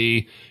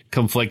completely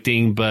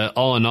conflicting, but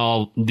all in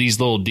all, these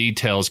little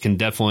details can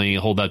definitely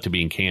hold up to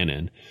being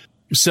canon.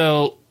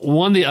 So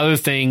one of the other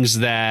things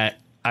that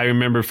I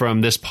remember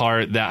from this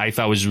part that I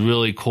thought was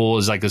really cool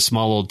is like a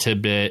small little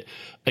tidbit,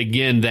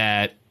 again,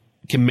 that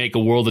can make a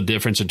world of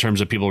difference in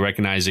terms of people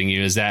recognizing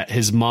you, is that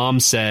his mom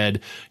said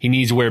he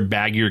needs to wear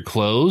baggier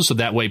clothes so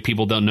that way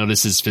people don't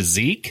notice his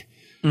physique.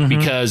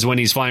 Because when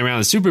he's flying around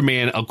as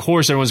Superman, of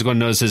course, everyone's going to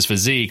notice his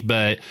physique.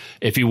 But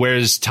if he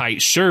wears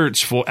tight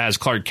shirts as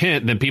Clark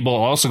Kent, then people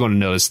are also going to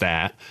notice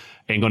that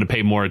and going to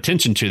pay more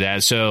attention to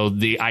that. So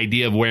the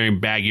idea of wearing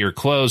baggier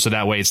clothes so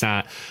that way it's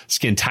not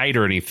skin tight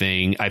or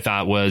anything, I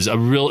thought was a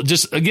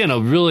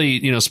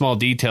really, small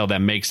detail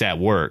that makes that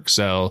work.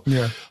 So,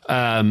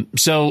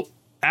 so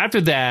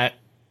after that,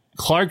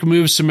 Clark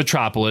moves to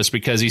Metropolis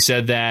because he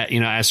said that,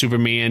 as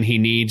Superman, he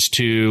needs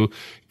to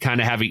kind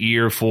of have an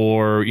ear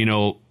for,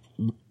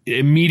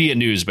 immediate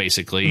news,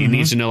 basically. He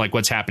needs to know like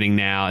what's happening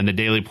now, and the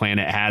Daily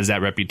Planet has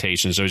that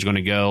reputation, so he's going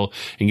to go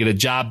and get a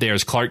job there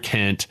as Clark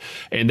Kent.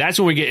 And that's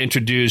when we get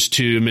introduced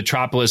to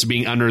Metropolis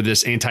being under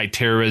this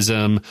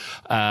anti-terrorism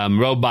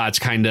robots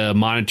kind of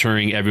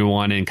monitoring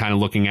everyone and kind of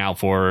looking out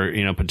for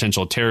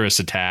potential terrorist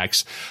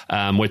attacks,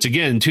 which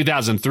again, in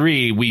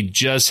 2003 we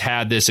just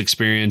had this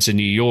experience in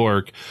New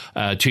York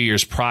 2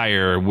 years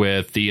prior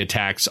with the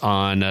attacks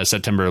on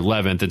September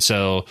 11th. And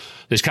so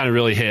this kind of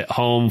really hit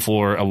home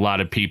for a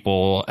lot of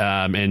people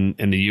in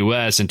the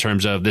U.S. in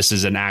terms of this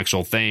is an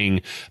actual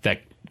thing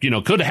that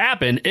could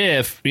happen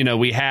if,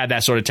 we had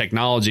that sort of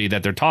technology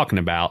that they're talking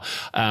about.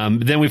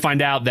 Then we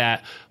find out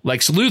that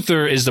Lex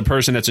Luthor is the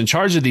person that's in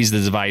charge of these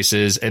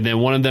devices. And then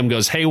one of them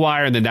goes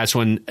haywire. And then that's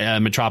when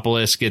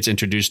Metropolis gets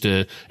introduced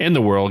to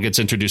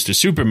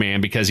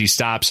Superman, because he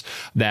stops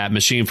that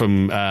machine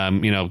from,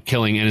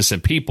 killing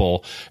innocent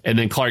people. And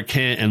then Clark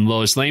Kent and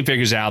Lois Lane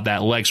figures out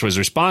that Lex was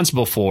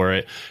responsible for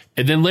it.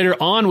 And then later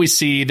on, we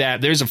see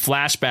that there's a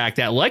flashback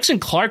that Lex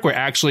and Clark were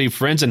actually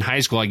friends in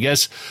high school. I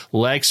guess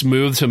Lex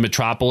moved to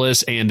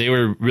Metropolis and they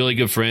were really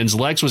good friends.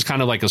 Lex was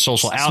kind of like a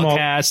social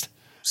outcast.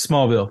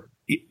 Smallville.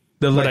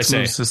 What I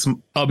say?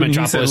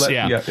 Metropolis.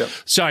 Yeah.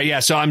 Sorry.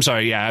 Yeah. So I'm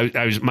sorry. Yeah.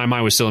 My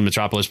mind was still in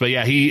Metropolis, but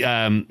yeah, he,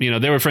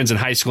 they were friends in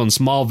high school in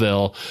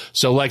Smallville.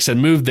 So Lex had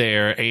moved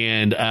there,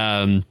 and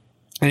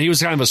And he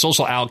was kind of a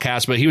social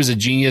outcast, but he was a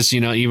genius,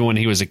 even when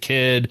he was a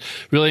kid,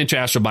 really into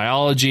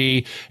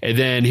astrobiology. And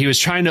then he was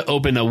trying to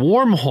open a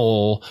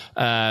wormhole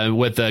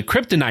with a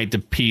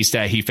kryptonite piece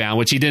that he found,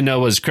 which he didn't know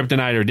was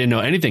kryptonite or didn't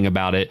know anything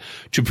about it,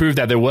 to prove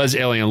that there was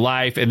alien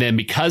life. And then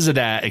because of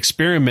that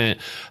experiment,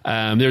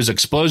 there was an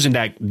explosion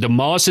that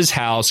demolished his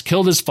house,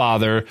 killed his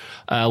father,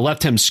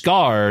 left him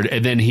scarred,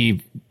 and then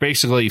he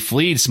basically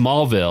fled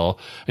Smallville.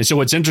 And so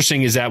what's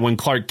interesting is that when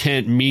Clark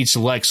Kent meets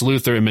Lex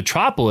Luthor in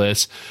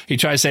Metropolis, he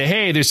tries to say,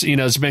 hey,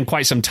 it's been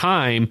quite some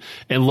time,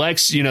 and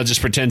Lex, just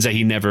pretends that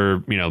he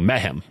never,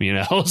 met him,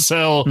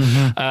 so,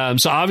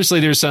 so obviously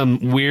there's some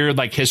weird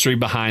history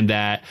behind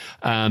that.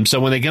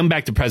 So when they come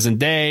back to present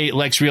day,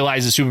 Lex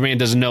realizes Superman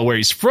doesn't know where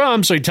he's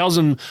from. So he tells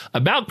him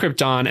about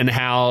Krypton and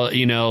how,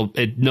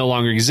 it no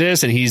longer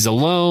exists and he's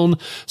alone.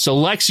 So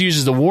Lex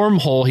uses the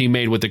wormhole he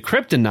made with the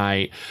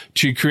kryptonite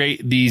to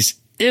create these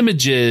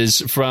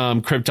images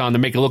from Krypton to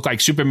make it look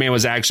like Superman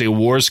was actually a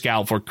war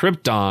scout for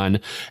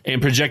Krypton,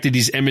 and projected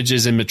these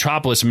images in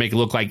Metropolis to make it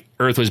look like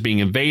Earth was being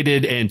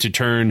invaded and to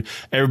turn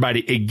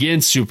everybody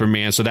against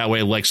Superman. So that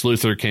way Lex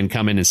Luthor can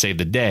come in and save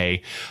the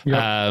day.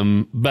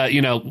 Yep. But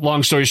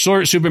long story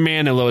short,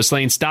 Superman and Lois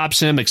Lane stops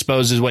him,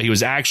 exposes what he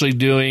was actually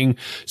doing.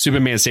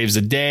 Superman saves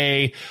the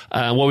day.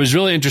 What was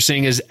really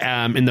interesting is,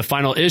 in the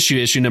final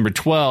issue number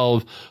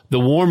 12, the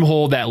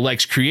wormhole that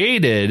Lex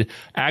created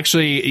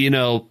actually,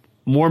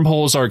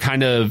 wormholes are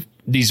kind of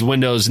these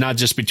windows, not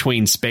just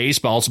between space,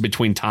 but also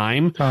between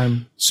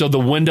time. So the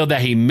window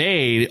that he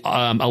made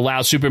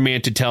allows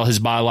Superman to tell his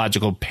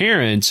biological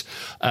parents,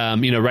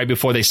 right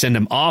before they send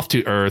him off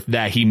to Earth,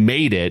 that he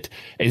made it.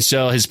 And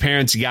so his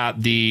parents got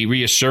the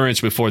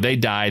reassurance before they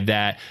died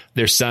that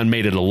their son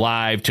made it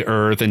alive to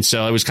Earth. And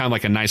so it was kind of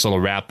like a nice little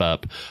wrap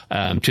up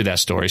to that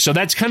story. So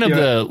that's kind of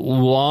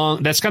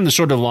the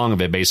sort of long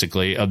of it,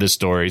 basically, of this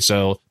story.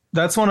 So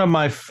that's one of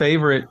my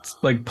favorite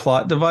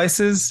plot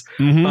devices.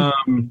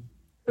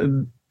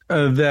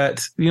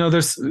 That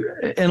there's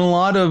in a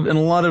lot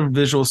of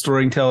visual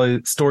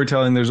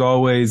storytelling there's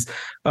always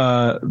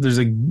there's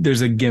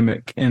a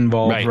gimmick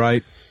involved,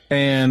 right?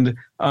 And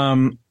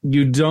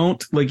you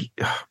don't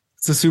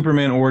it's a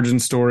Superman origin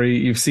story.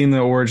 You've seen the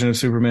origin of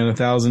Superman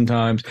 1,000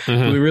 times.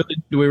 Do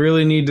we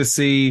really need to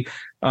see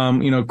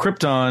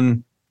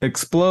Krypton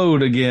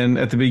explode again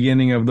at the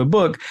beginning of the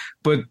book?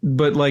 But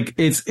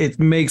it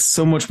makes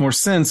so much more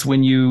sense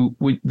when you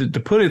to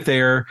put it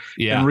there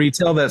and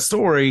retell that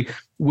story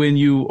when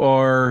you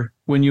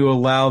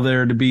allow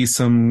there to be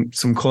some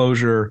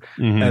closure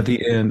at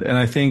the end. And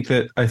I think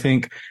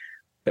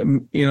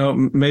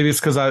maybe it's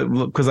because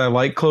I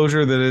like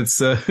closure that it's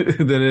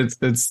that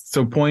it's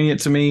so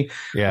poignant to me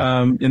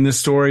in this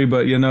story.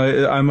 But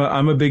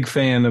I'm a big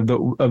fan of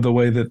the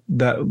way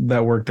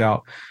that worked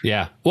out.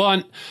 Yeah.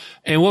 Well,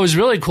 and what was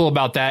really cool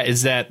about that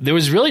is that there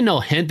was really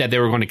no hint that they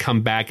were going to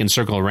come back and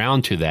circle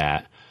around to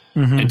that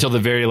until the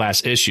very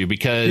last issue,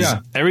 because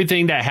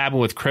everything that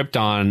happened with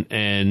Krypton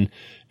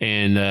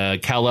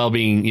and Kal-El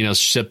being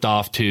shipped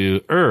off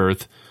to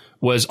Earth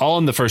was all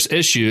in the first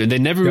issue, and they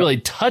never really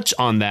touch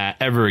on that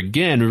ever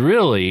again,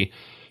 really,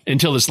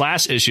 until this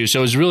last issue. So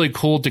it was really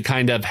cool to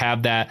kind of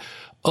have that,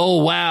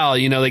 oh, wow,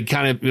 they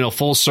kind of,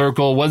 full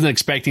circle, wasn't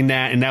expecting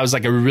that, and that was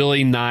a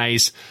really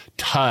nice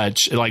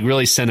touch,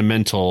 really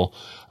sentimental.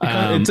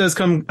 It does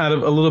come a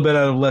little bit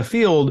out of left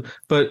field,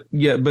 but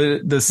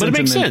the sentiment, but it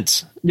makes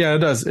sense. Yeah, it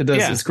does.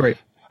 Yeah. It's great.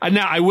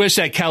 Now, I wish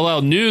that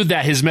Kal-El knew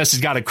that his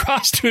message got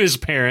across to his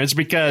parents,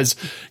 because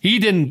he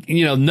didn't,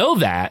 know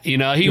that. He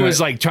was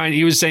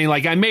he was saying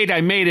I made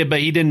it, but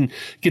he didn't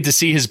get to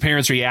see his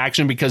parents'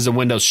 reaction because the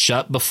window's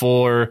shut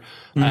before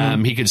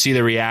he could see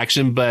the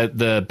reaction. But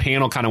the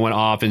panel kind of went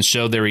off and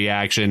showed their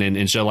reaction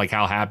and showed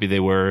how happy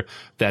they were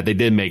that they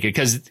did make it.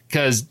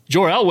 Because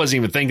Jor-El wasn't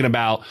even thinking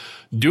about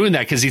doing that,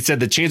 because he said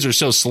the chances were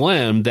so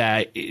slim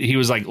that he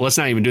was let's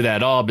not even do that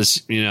at all. But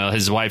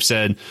his wife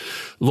said,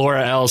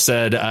 Laura L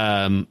said,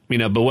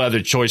 but what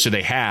other choice do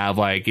they have?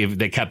 If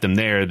they kept him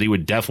there, they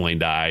would definitely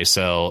die.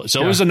 So it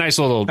was a nice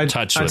little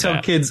touch. I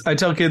tell kids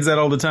that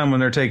all the time when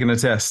they're taking a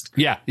test.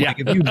 Yeah.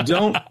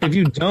 If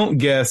you don't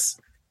guess,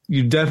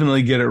 you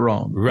definitely get it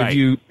wrong.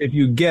 Right. If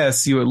you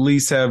guess, you at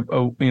least have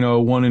a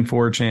 1 in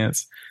 4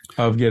 chance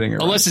of getting it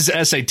wrong. Unless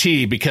it's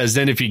SAT, because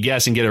then if you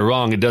guess and get it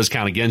wrong, it does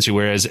count against you.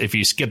 Whereas if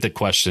you skip the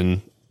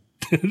question,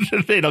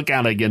 they don't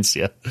count against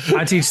you.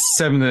 I teach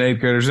 7th and 8th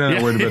graders. They're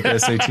not worried about the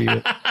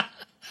SAT.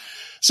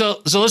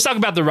 So let's talk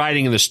about the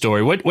writing of the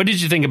story. What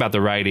did you think about the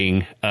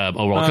writing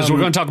overall? Because we're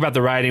going to talk about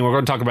the writing, we're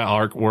going to talk about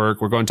artwork,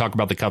 we're going to talk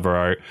about the cover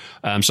art.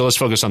 So let's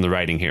focus on the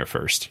writing here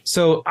first.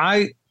 So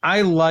I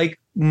like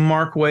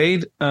Mark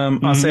Waid.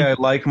 I'll say I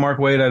like Mark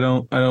Waid. I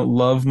don't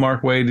love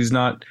Mark Waid. He's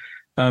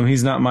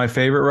not my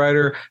favorite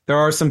writer. There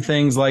are some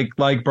things like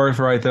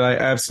Birthright that I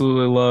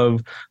absolutely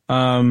love.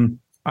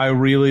 I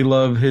really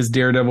love his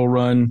Daredevil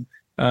run.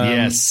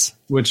 Yes.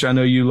 Which I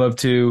know you love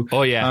too.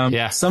 Oh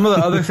yeah. Some of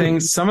the other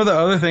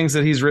things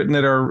that he's written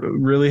that are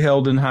really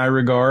held in high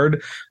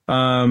regard,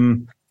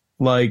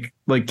 like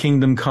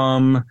Kingdom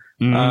Come,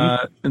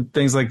 and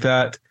things like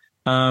that.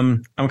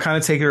 I'm kind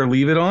of take it or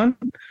leave it on.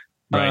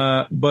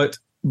 Right. But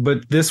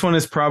but this one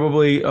is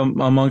probably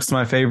amongst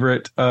my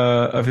favorite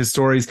of his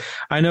stories.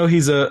 I know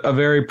he's a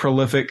very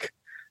prolific,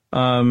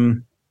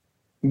 you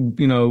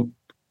know,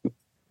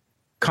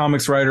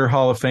 comics writer,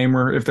 Hall of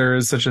Famer, if there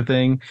is such a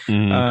thing.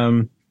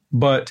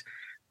 But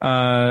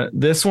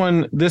this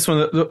one,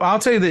 I'll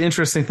tell you the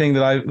interesting thing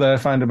that I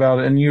find about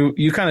it, and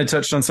you kind of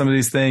touched on some of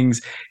these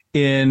things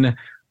in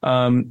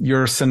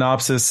your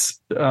synopsis.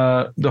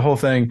 The whole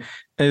thing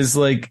is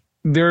like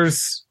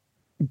there's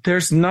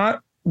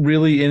not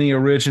really any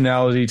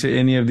originality to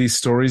any of these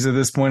stories at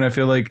this point. I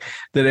feel like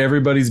that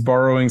everybody's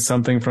borrowing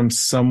something from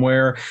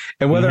somewhere,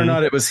 and whether or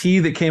not it was he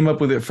that came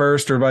up with it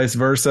first or vice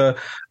versa,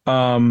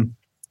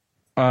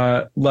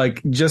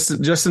 like just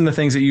in the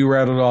things that you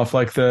rattled off,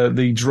 like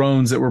the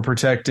drones that were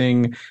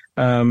protecting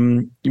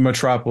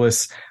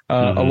Metropolis,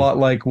 a lot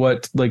like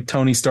what like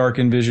Tony Stark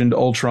envisioned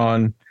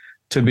Ultron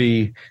to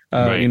be,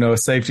 you know, a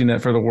safety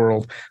net for the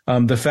world.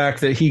 The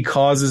fact that he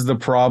causes the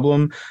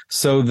problem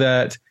so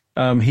that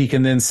he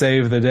can then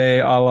save the day,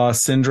 a la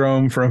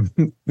Syndrome from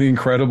The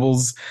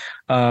Incredibles.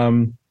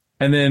 And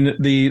then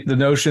the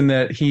notion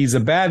that he's a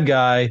bad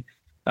guy,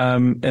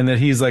 and that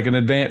he's like an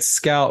advanced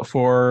scout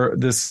for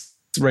this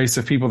race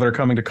of people that are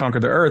coming to conquer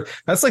the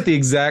earth. That's like the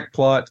exact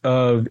plot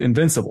of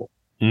Invincible.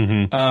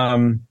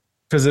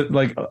 Because it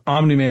like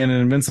Omni-Man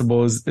and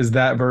Invincible is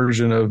that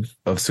version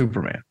of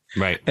Superman.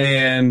 Right.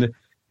 And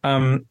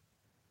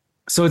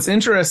so it's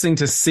interesting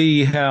to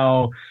see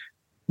how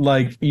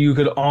like you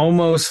could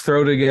almost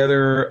throw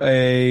together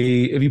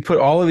if you put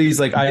all of these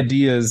like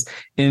ideas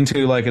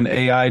into like an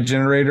AI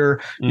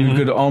generator, you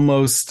could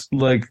almost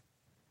like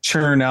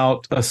churn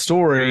out a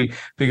story,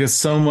 because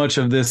so much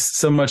of this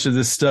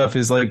stuff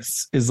is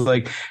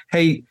like,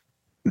 hey,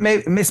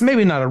 it's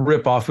maybe not a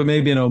ripoff, but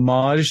maybe an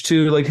homage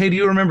to like, hey, do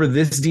you remember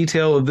this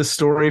detail of this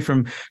story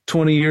from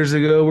 20 years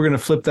ago? We're going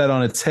to flip that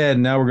on its head.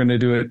 Now we're going to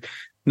do it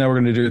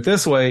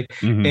this way.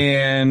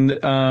 And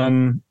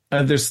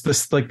there's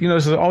this like, you know,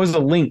 there's always a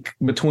link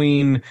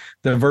between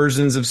the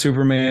versions of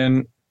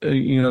Superman,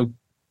 you know,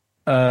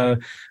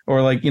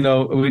 or like, you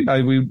know, we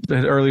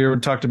had earlier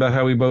talked about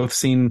how we both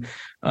seen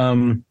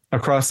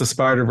Across the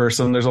Spider-Verse,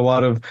 and there's a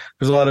lot of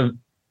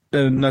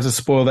not to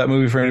spoil that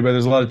movie for anybody,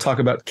 there's a lot of talk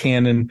about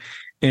canon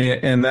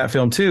in that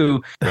film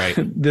too. Right.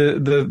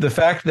 The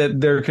fact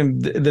that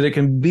it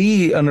can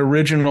be an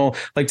original,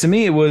 like to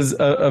me, it was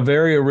a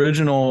very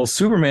original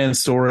Superman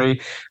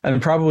story,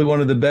 and probably one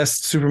of the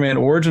best Superman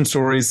origin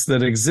stories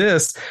that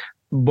exists,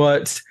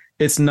 but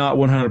it's not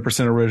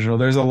 100% original.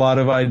 There's a lot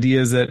of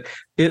ideas that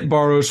it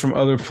borrows from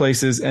other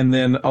places, and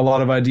then a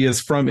lot of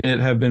ideas from it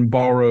have been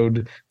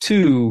borrowed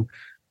to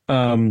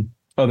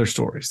other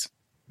stories.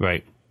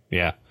 Right.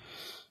 Yeah.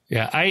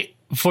 Yeah.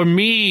 For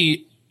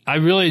me, I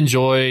really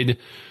enjoyed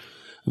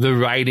the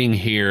writing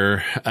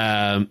here.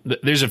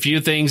 There's a few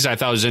things I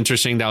thought was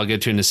interesting that I'll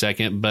get to in a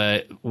second,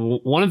 but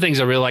one of the things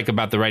I really like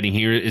about the writing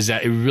here is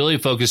that it really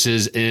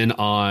focuses in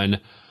on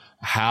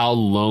how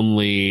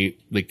lonely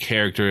the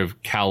character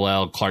of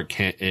Kal-El, Clark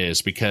Kent,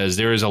 is, because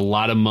there is a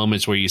lot of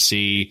moments where you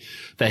see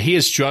that he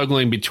is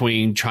struggling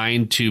between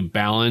trying to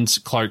balance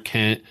Clark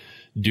Kent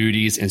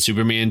duties and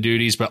Superman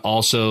duties, but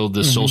also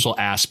the social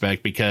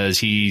aspect, because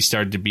he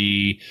started to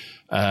be,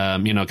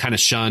 you know, kind of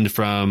shunned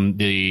from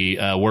the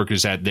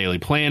workers at Daily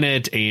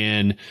Planet.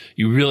 And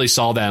you really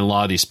saw that in a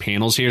lot of these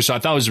panels here. So I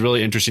thought it was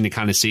really interesting to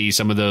kind of see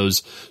some of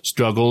those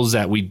struggles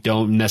that we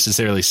don't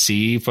necessarily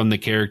see from the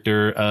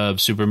character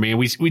of Superman.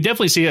 We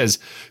definitely see it as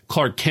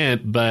Clark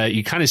Kent, but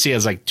you kind of see it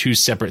as like two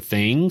separate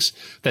things.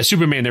 That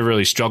Superman never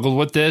really struggled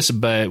with this,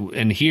 but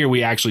in here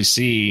we actually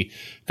see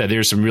that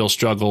there's some real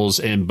struggles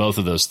in both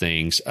of those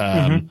things.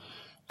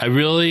 I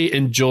really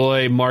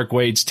enjoy Mark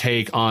Waid's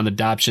take on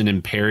adoption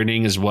and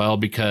parenting as well,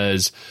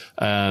 because,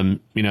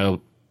 you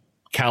know,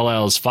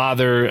 Kal-El's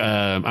father,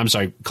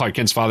 Clark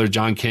Kent's father,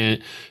 John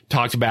Kent,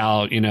 talked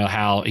about, you know,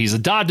 how he's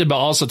adopted, but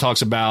also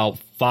talks about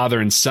father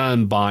and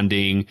son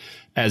bonding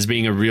as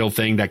being a real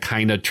thing that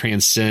kind of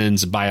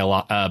transcends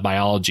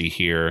biology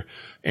here.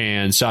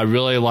 And so I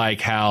really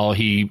like how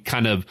he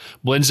kind of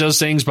blends those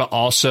things, but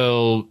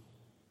also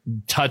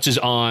touches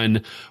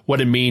on what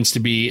it means to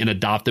be an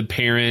adoptive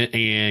parent,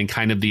 and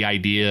kind of the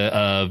idea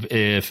of,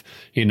 if,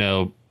 you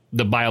know,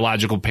 the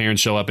biological parents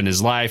show up in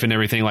his life and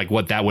everything, like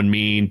what that would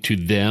mean to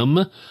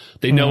them.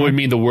 They know it would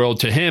mean the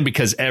world to him,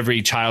 because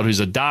every child who's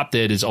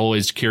adopted is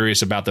always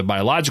curious about the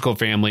biological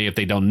family if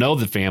they don't know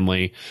the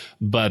family,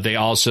 but they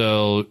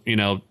also, you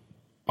know,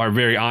 are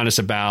very honest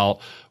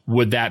about,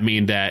 would that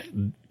mean that,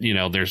 you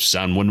know, their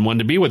son wouldn't want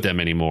to be with them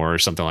anymore or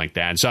something like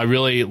that. And so I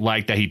really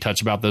like that he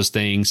touched about those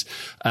things.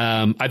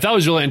 I thought it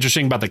was really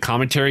interesting about the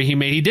commentary he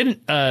made. He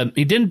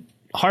didn't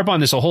harp on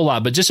this a whole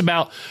lot, but just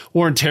about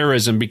war and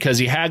terrorism, because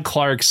he had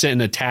Clark sit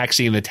in a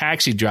taxi, and the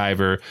taxi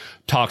driver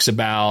talks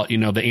about, you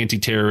know, the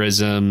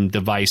anti-terrorism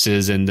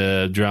devices and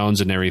the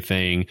drones and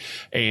everything.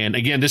 And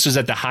again, this was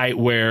at the height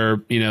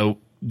where, you know,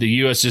 the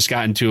U.S. just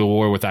got into a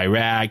war with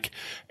Iraq,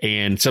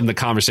 and some of the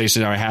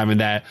conversations that we're having,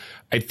 that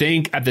I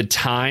think at the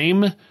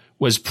time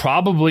was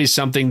probably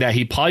something that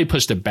he probably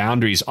pushed the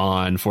boundaries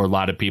on for a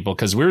lot of people,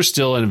 because we're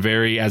still in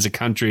as a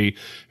country,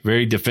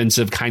 very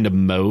defensive kind of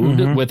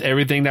mode with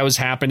everything that was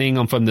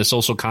happening from the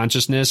social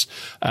consciousness.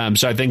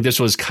 So I think this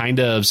was kind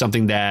of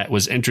something that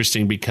was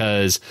interesting,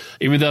 because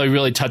even though he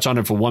really touched on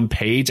it for one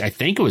page, I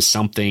think it was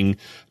something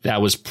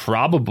that was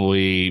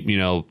probably,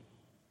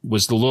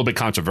 was a little bit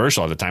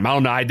controversial at the time. I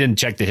don't know. I didn't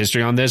check the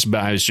history on this,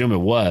 but I assume it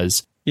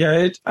was. Yeah.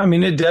 It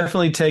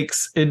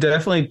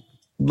definitely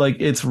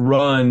like its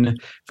run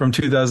from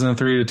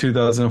 2003 to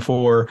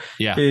 2004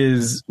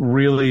 is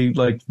really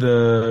like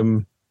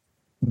the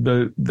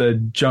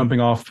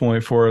jumping off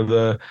point for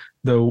the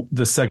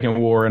second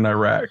war in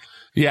Iraq.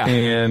 Yeah.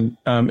 And,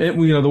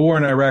 the war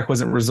in Iraq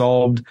wasn't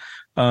resolved,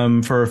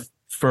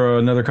 for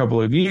another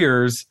couple of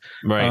years.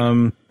 Right.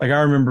 Like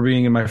I remember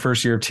being in my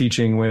first year of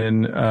teaching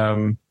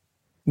when,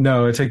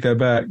 no, I take that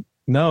back.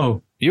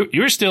 No, you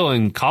were still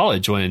in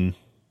college when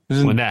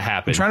that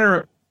happened.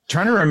 I'm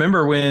trying to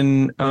remember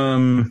when,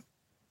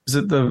 is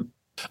it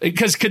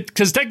because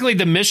technically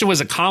the mission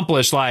was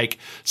accomplished like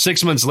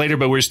 6 months later,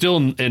 but we're still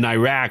in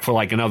Iraq for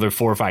like another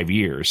 4 or 5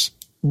 years.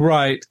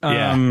 Right.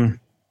 Yeah.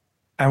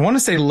 I want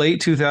to say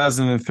late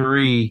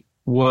 2003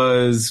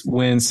 was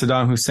when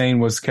Saddam Hussein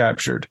was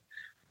captured.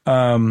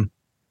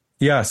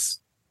 Yes.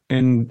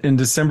 In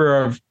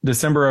December of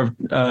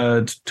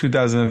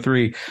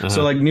 2003.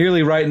 So like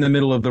nearly right in the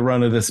middle of the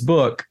run of this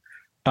book,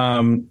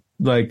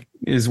 like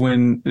is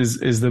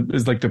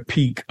like the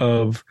peak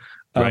of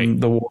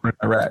the war in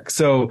Iraq.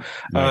 So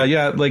but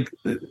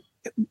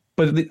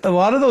a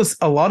lot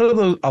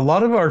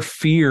of our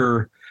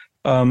fear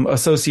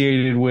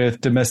associated with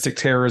domestic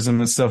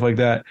terrorism and stuff like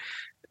that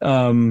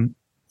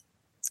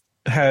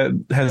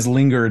has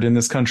lingered in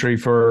this country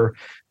for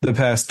the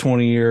past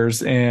 20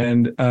 years,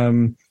 and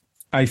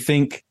I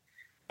think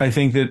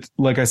that,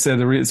 like I said,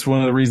 it's one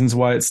of the reasons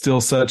why it's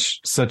still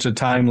such a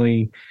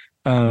timely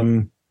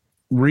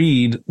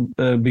read,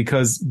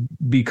 because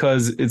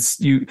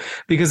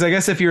I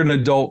guess if you're an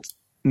adult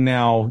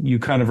now, you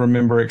kind of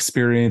remember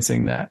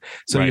experiencing that.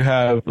 So you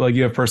have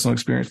personal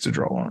experience to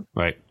draw on.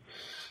 Right.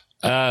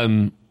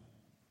 In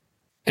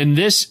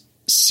this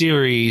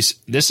series,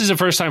 this is the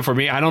first time for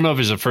me. I don't know if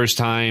it's the first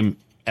time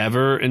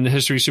ever in the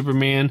history of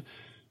Superman,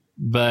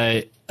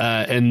 but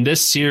in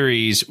this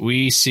series,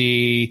 we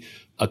see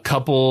a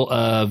couple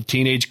of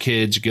teenage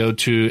kids go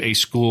to a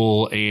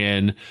school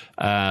and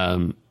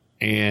it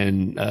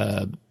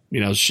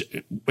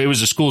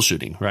was a school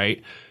shooting, right?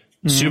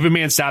 Mm-hmm.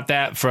 Superman stopped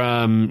that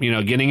from,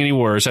 getting any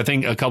worse. I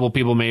think a couple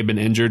people may have been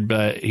injured,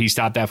 but he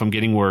stopped that from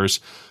getting worse.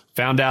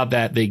 Found out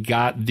that they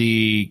got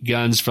the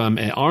guns from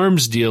an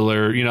arms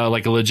dealer,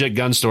 like a legit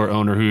gun store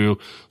owner who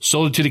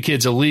sold it to the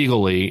kids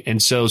illegally.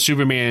 And so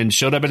Superman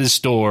showed up at his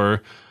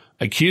store,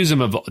 accused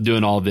him of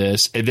doing all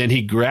this, and then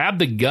he grabbed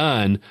the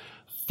gun,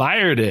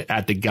 fired it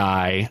at the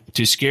guy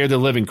to scare the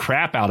living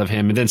crap out of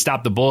him, and then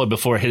stopped the bullet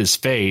before it hit his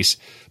face.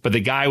 But the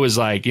guy was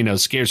like,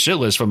 scared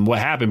shitless from what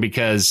happened,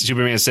 because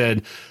Superman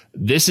said,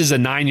 this is a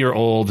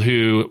 9-year-old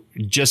who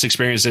just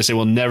experienced this and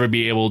will never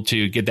be able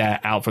to get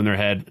that out from their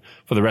head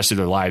for the rest of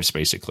their lives,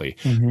 basically.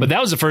 Mm-hmm. But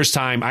that was the first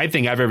time I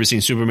think I've ever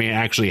seen Superman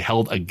actually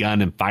held a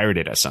gun and fired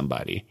it at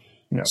somebody.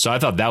 Yeah. So I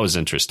thought that was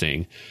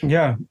interesting.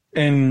 Yeah.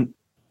 And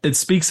it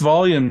speaks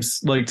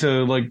volumes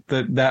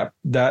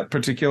that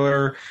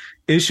particular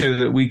issue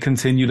that we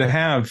continue to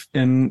have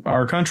in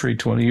our country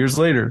 20 years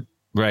later.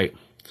 Right.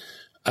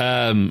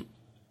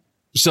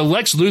 So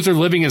Lex Luthor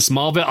living in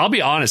Smallville, I'll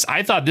be honest,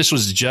 I thought this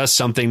was just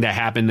something that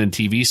happened in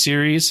TV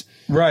series.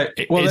 Right.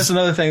 Well, that's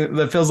another thing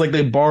that feels like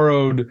they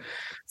borrowed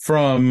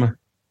from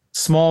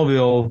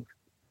Smallville.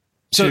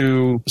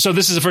 So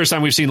this is the first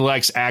time we've seen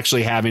Lex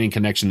actually have any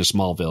connection to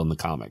Smallville in the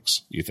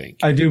comics, you think?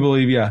 I do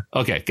believe, yeah.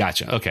 Okay,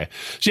 gotcha. Okay.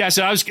 So yeah,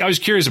 so I was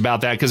curious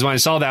about that, because when I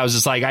saw that, I was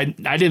just like, I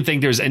didn't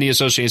think there was any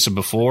association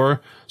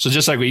before. So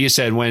just like what you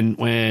said,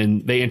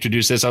 when they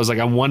introduced this, I was like,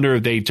 I wonder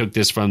if they took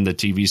this from the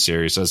TV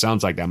series. So it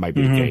sounds like that might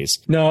be the case.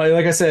 No,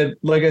 like I said,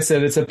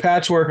 it's a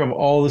patchwork of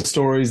all the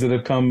stories that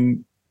have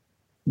come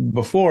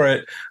before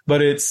it,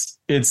 but it's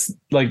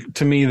like,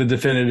 to me, the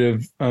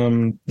definitive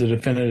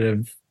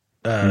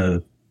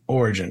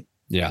origin.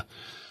 Yeah.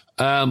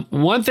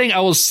 One thing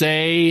I will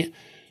say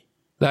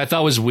that I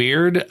thought was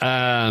weird,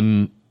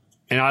 and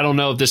I don't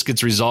know if this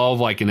gets resolved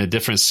like in a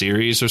different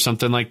series or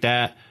something like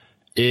that,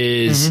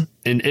 is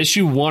in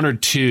issue 1 or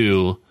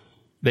 2,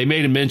 they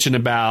made a mention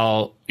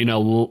about,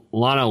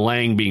 Lana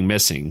Lang being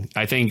missing.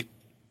 I think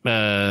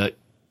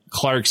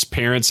Clark's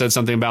parents said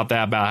something about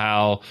that, about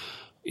how,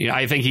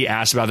 I think he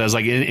asked about that. I was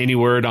like, any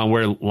word on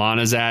where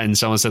Lana's at? And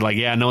someone said, like,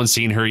 yeah, no one's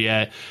seen her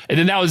yet. And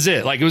then that was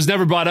it. Like, it was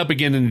never brought up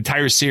again in the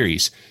entire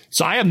series.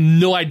 So I have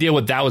no idea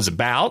what that was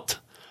about.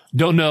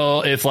 Don't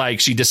know if, like,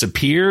 she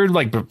disappeared,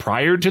 like,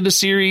 prior to the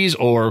series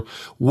or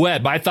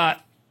what. But I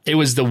thought it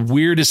was the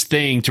weirdest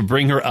thing to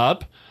bring her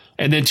up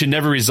and then to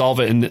never resolve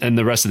it in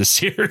the rest of the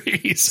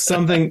series.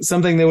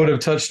 something they would have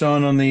touched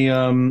on the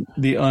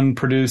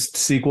unproduced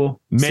sequel.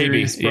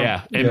 Maybe,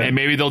 series and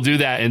maybe they'll do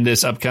that in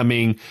this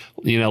upcoming,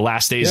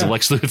 Last Days of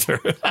Lex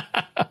Luthor.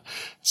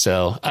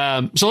 So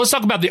let's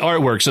talk about the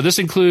artwork. So this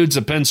includes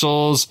the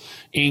pencils,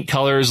 ink,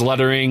 colors,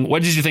 lettering.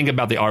 What did you think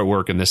about the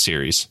artwork in this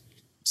series?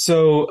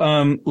 So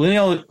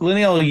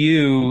Lineal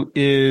Yu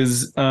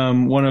is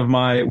one of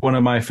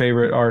my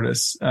favorite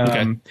artists.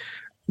 Okay.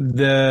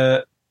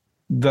 The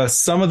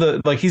some of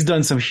the, like, he's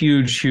done some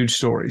huge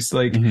stories.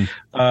 Like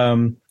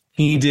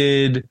he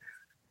did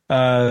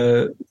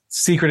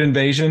Secret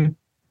Invasion.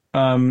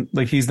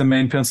 Like he's the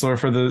main penciler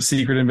for the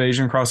Secret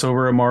Invasion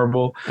crossover at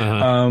Marvel.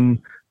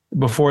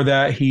 Before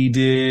that, he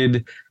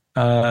did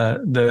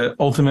the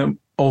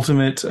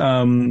Ultimate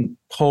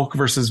Hulk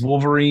versus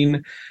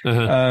Wolverine,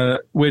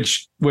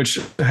 which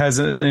has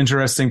an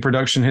interesting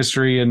production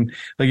history. And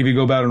like if you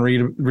go back and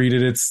read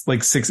it, it's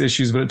like 6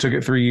 issues, but it took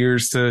it 3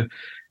 years to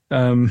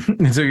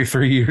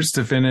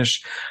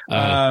finish.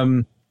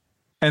 And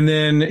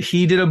then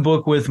he did a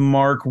book with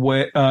Mark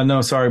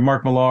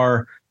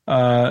Millar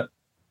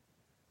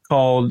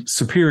called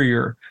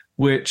Superior,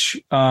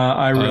 which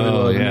I really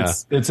love. Yeah.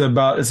 It's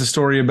a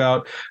story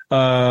about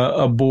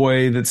a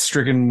boy that's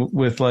stricken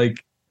with,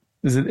 like,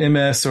 is it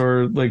MS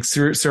or like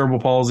cerebral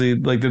palsy,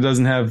 like that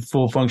doesn't have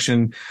full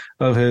function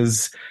of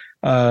his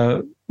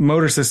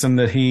motor system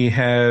that he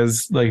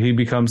has. Like he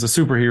becomes a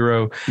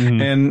superhero,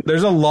 and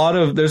there's a lot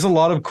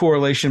of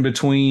correlation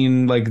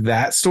between like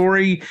that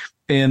story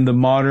and the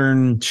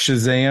modern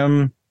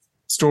Shazam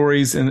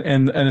stories,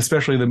 and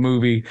especially the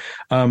movie.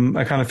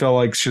 I kind of felt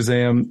like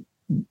Shazam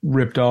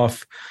ripped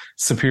off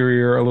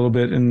Superior a little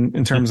bit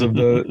in terms of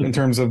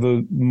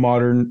the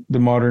modern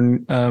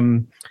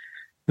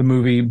the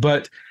movie,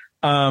 but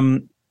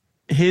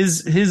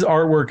his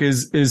artwork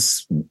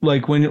is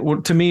like,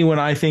 when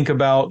I think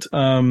about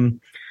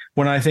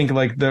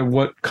like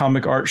what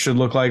comic art should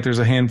look like, there's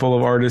a handful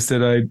of artists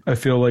that I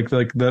feel like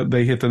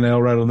they hit the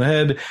nail right on the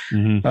head.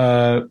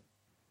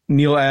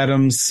 Neil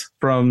Adams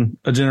from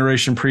A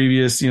Generation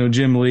Previous,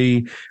 Jim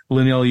Lee,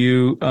 Lineal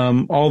Yu,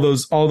 all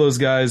those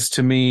guys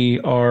to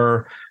me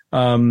are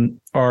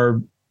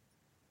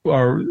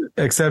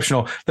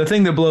exceptional. The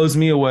thing that blows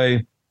me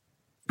away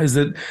is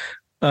that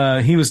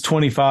he was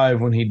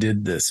 25 when he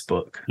did this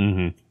book.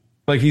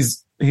 Like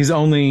he's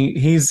only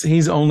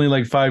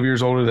like 5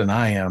 years older than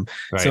I am.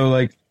 Right. So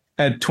like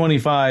at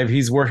 25,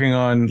 he's working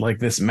on like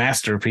this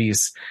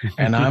masterpiece,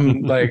 and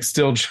I'm like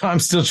I'm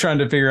still trying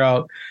to figure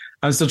out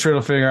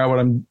what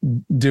I'm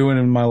doing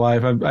in my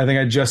life. I think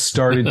I just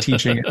started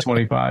teaching at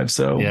 25.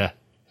 So yeah.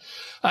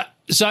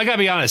 So I gotta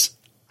be honest,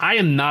 I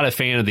am not a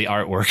fan of the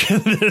artwork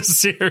in this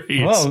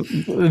series. Well,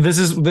 this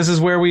is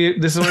where we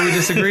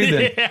disagree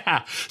then.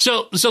 Yeah.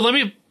 So let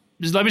me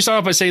start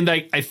off by saying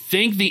that I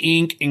think the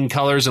ink and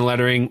colors and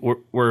lettering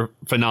were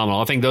phenomenal.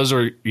 I think those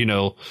were,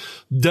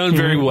 done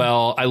very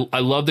well. I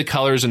love the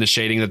colors and the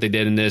shading that they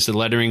did in this. The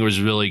lettering was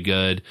really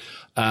good.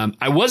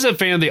 I wasn't a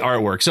fan of the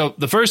artwork. So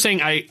the first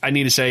thing I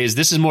need to say is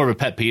this is more of a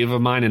pet peeve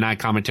of mine and not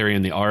commentary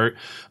on the art,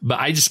 but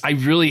I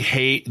really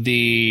hate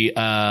the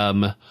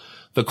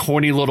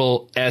corny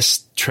little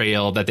S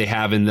trail that they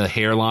have in the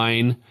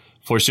hairline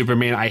for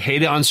Superman. I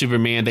hate it on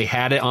Superman. They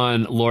had it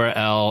on Laura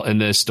L in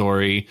this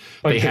story.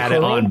 Like they had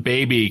it on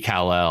baby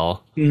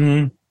Kal-El.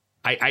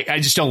 I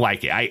just don't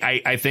like it.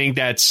 I think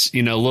that's,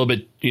 a little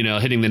bit,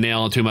 hitting the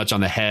nail too much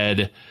on the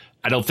head.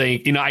 I don't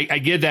think, I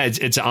get that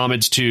it's an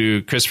homage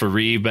to Christopher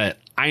Reeve, but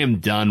I am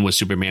done with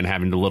Superman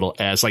having the little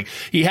S. Like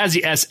he has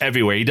the S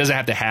everywhere. He doesn't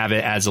have to have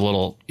it as a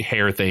little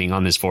hair thing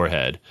on his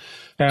forehead.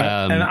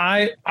 And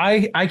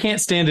I can't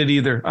stand it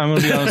either. I'm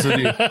going to be honest with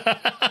you.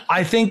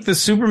 I think the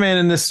Superman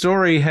in this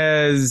story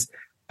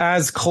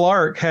as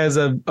Clark has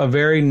a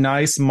very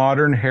nice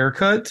modern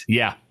haircut.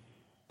 Yeah.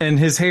 And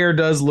his hair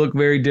does look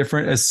very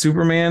different as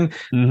Superman,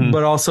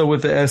 but also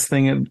with the S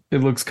thing, it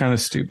looks kind of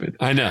stupid.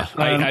 I know.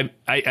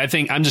 I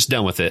think I'm just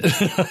done with it.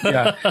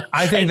 Yeah.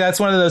 I think that's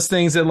one of those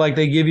things that like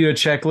they give you a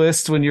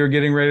checklist when you're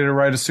getting ready to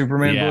write a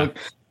Superman book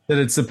that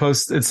it's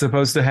supposed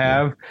to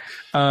have.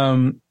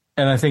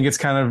 And I think it's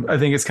kind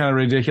of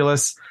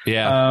ridiculous.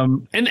 Yeah.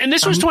 And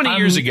this was 20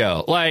 years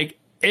ago. Like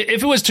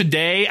if it was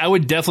today, I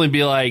would definitely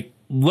be like,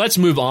 let's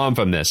move on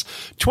from this.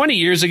 20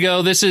 years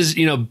ago, this is,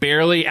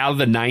 barely out of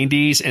the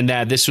 90s, and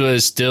that this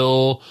was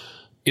still,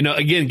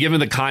 again, given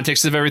the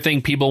context of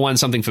everything, people want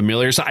something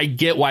familiar. So I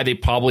get why they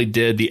probably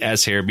did the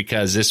S hair,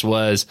 because this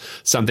was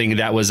something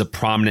that was a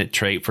prominent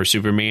trait for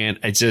Superman.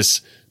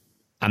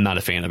 I'm not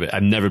a fan of it.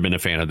 I've never been a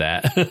fan of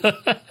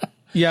that.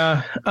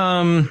 Yeah.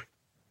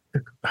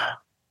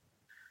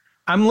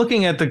 I'm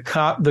looking at the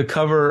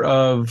cover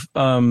of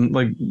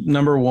like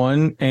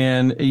 #1,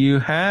 and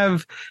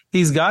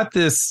he's got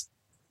this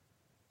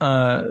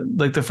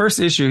like the first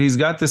issue, he's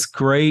got this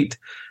great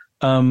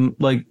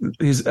like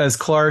he's as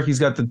Clark, he's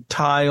got the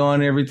tie on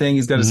and everything,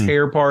 he's got his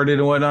hair parted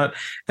and whatnot,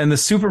 and the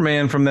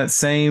Superman from that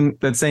same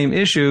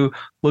issue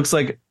looks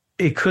like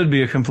it could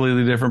be a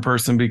completely different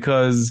person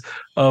because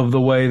of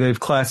the way they've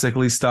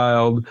classically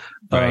styled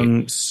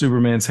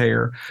Superman's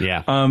hair.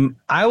 Yeah.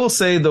 I will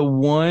say the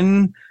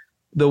one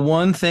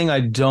thing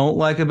I don't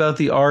like about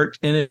the art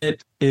in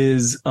it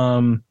is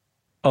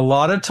a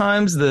lot of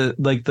times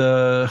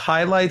the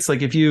highlights,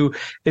 like if you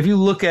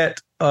look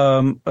at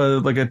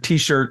like a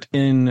t-shirt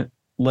in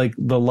like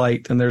the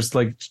light, and there's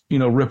like,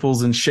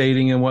 ripples and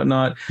shading and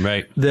whatnot.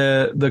 Right.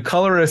 The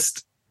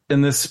colorist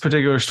in this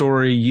particular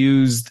story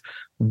used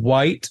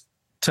white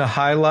to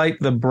highlight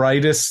the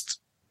brightest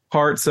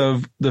parts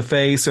of the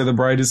face or the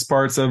brightest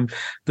parts of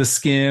the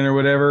skin or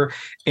whatever.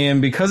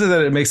 And because of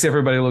that, it makes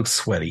everybody look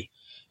sweaty.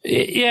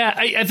 Yeah,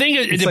 I think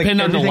it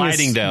depends on the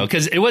lighting, though,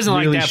 because it wasn't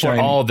really like that shiny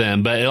for all of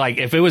them. But like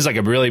if it was like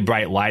a really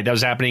bright light that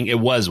was happening, it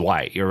was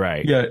white. You're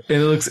right. Yeah,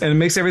 and it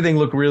makes everything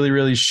look really,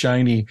 really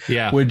shiny.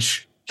 Yeah,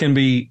 which can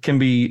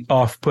be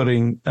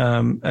off-putting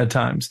at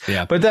times.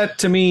 Yeah, but that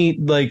to me,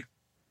 like,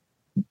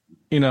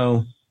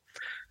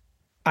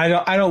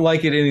 I don't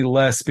like it any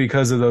less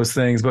because of those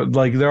things. But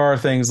like there are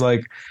things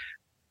like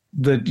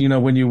that,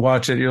 when you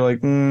watch it, you're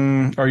like,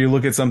 or you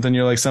look at something,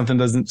 you're like, something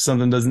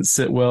doesn't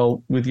sit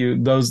well with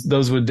you.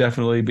 Those would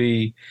definitely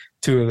be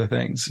two of the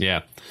things.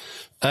 Yeah.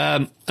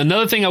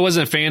 Another thing I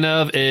wasn't a fan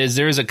of is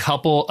there's a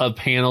couple of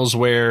panels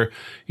where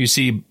you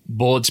see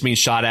bullets being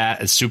shot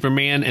at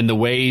Superman, and the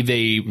way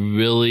they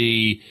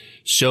really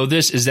show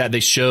this is that they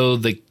show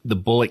the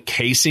bullet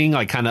casing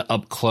like kind of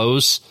up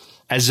close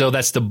as though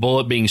that's the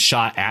bullet being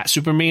shot at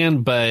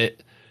Superman. But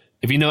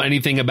if you know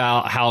anything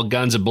about how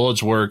guns and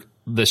bullets work,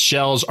 the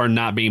shells are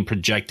not being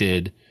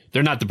projected.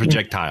 They're not the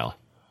projectile.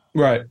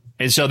 Right.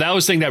 And so that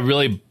was the thing that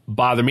really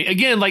bothered me.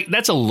 Again, like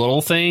that's a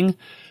little thing.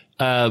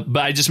 But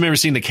I just remember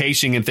seeing the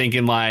casing and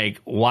thinking like,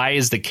 why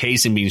is the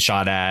casing being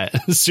shot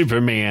at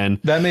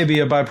Superman? That may be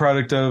a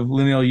byproduct of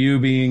Lineal Yu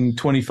being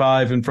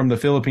 25 and from the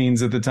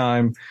Philippines at the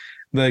time.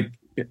 Like,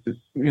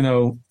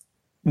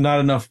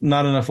 not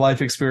enough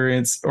life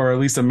experience, or at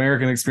least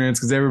American experience,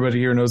 because everybody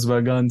here knows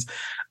about guns.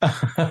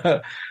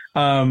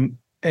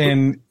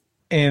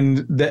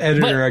 And the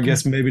editor, I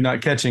guess, maybe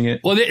not catching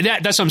it. Well,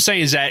 that's what I'm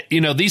saying is that,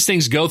 these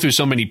things go through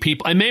so many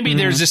people. And maybe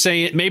there's just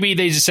saying, maybe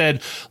they just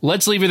said,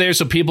 let's leave it there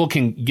so people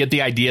can get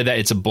the idea that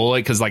it's a bullet,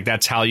 because like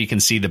that's how you can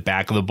see the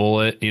back of the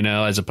bullet,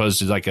 as opposed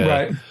to like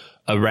a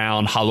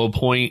round hollow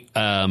point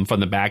from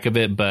the back of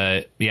it.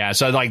 But yeah,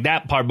 so like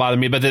that part bothered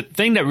me. But the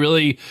thing that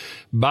really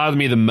bothered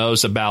me the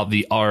most about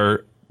the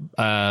art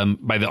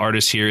by the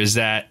artist here is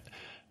that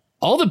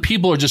all the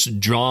people are just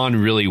drawn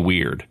really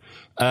weird.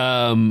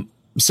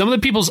 Some of the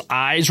people's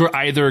eyes were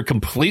either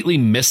completely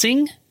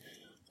missing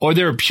or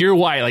they were pure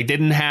white. Like they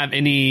didn't have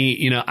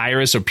any,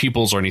 iris or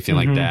pupils or anything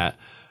like that.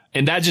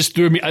 And that just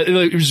threw me.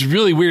 It was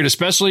really weird,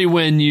 especially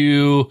when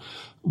you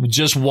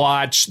just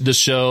watch the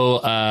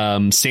show,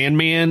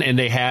 Sandman, and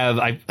they have,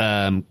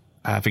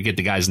 I forget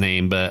the guy's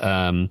name,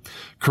 but,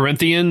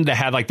 Corinthian that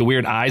had like the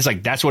weird eyes.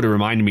 Like that's what it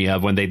reminded me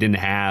of when they didn't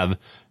have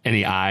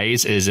any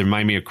eyes, is it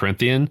reminded me of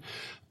Corinthian,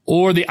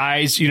 or the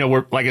eyes,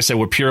 were, like I said,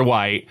 were pure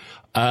white.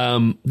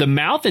 The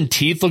mouth and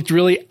teeth looked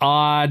really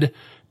odd.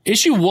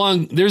 Issue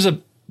 1, there's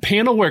a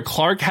panel where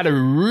Clark had a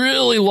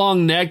really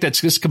long neck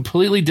that's just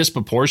completely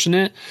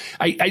disproportionate.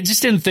 I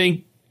just didn't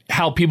think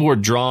how people were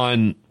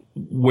drawn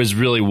was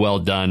really well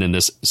done in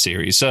this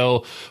series.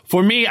 So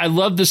for me, I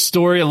love the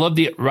story. I love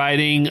the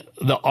writing.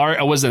 The art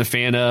I wasn't a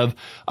fan of.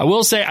 I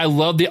will say I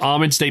love the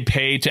homage they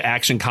paid to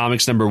Action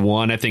Comics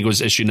 #1. I think it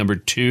was issue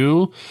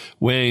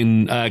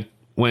 #2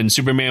 when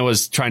Superman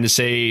was trying to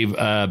save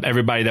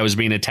everybody that was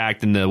being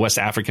attacked in the West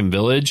African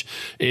village,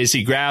 is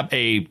he grabbed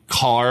a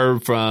car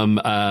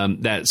from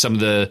that some of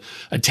the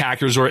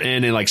attackers were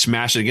in and like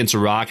smashed it against a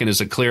rock, and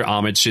it's a clear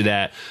homage to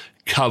that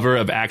cover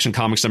of Action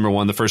Comics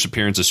 #1, the first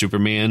appearance of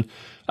Superman.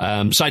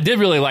 So I did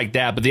really like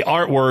that, but the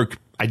artwork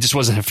I just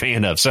wasn't a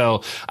fan of.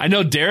 So I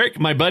know Derek,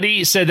 my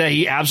buddy, said that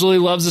he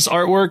absolutely loves this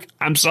artwork.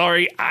 I'm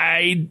sorry,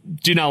 I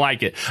do not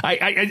like it.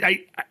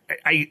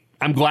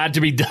 I'm glad to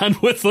be done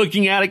with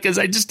looking at it because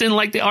I just didn't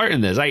like the art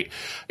in this. And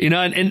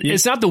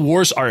it's not the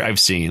worst art I've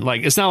seen.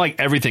 Like, it's not like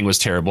everything was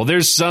terrible.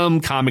 There's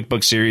some comic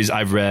book series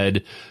I've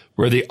read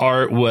where the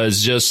art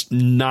was just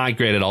not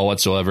great at all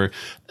whatsoever.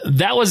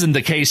 That wasn't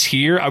the case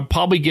here. I'd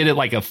probably get it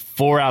like a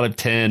 4 out of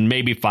 10,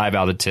 maybe 5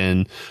 out of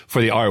 10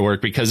 for the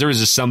artwork, because there was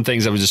just some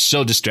things that was just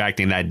so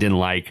distracting that I didn't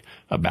like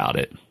about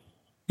it.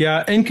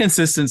 Yeah,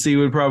 inconsistency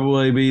would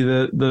probably be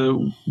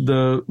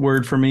the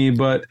word for me.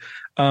 But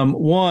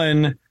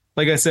one,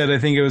 like I said, I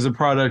think it was a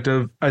product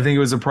of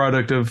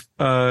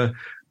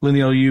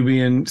Lineal Yu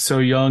being so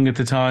young at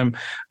the time.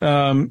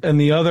 And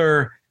the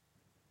other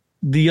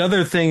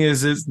thing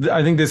is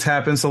I think this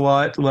happens a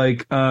lot.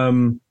 Like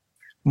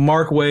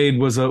Mark Waid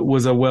was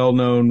a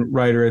well-known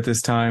writer at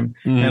this time,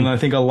 and I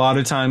think a lot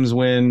of times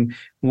when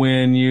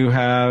you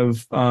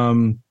have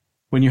a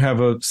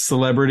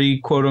celebrity,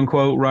 quote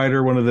unquote,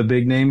 writer, one of the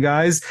big name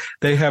guys,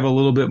 they have a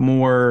little bit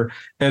more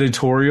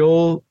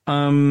editorial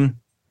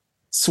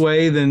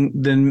sway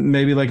than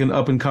maybe like an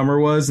up and comer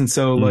was. And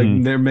so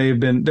like there may have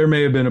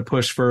been a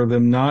push for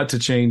them not to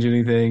change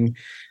anything.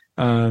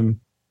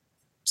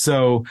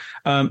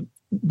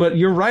 But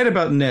you're right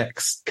about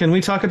necks. Can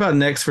we talk about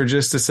necks for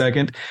just a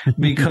second?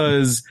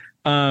 Because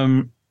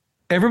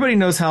everybody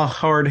knows how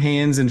hard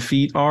hands and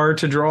feet are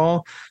to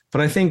draw,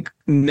 but I think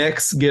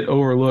necks get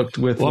overlooked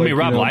with. Well,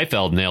 Rob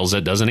Liefeld nails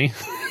it, doesn't he?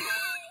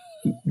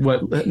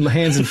 what,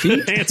 hands and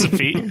feet? Hands and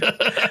feet.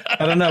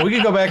 I don't know. We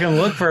could go back and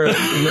look for.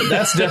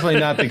 That's definitely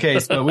not the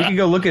case, but we could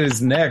go look at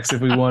his necks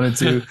if we wanted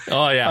to.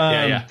 Oh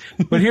yeah, yeah.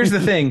 But here's the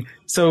thing.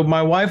 So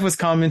my wife was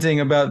commenting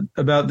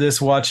about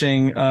this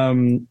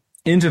watching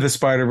Into the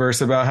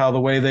Spider-Verse, about how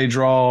the way they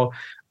draw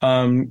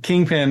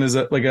Kingpin is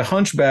like a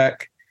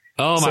hunchback.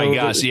 Oh my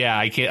gosh, yeah,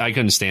 I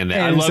couldn't stand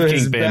that. I love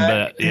Kingpin,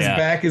 but his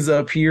back is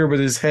up here, but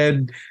his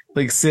head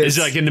like sits.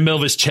 It's like in the middle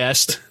of his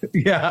chest.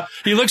 Yeah,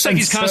 he looks like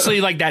he's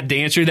constantly like that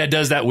dancer that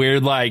does that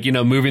weird, like, you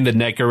know, moving the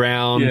neck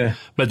around,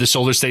 but the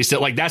shoulders stay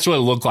still. Like that's what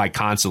it looked like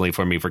constantly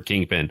for me for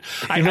Kingpin.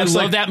 I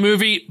love that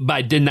movie, but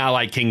I did not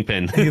like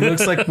Kingpin. He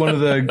looks like one of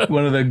the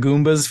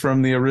Goombas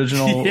from the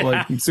original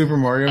like Super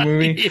Mario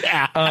movie.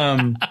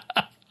 Yeah.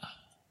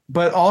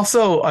 But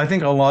also, I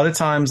think a lot of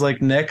times,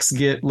 like, necks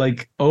get,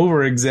 like,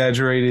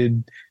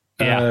 over-exaggerated,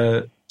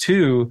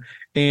 too.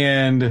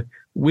 And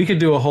we could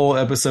do a whole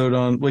episode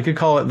on, we could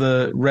call it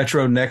the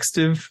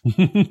retro-nextive.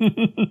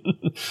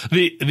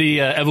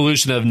 the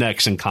evolution of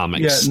necks in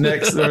comics. Yeah,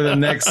 necks, or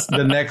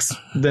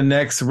the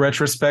next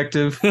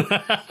retrospective. You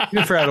can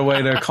figure out a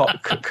way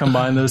to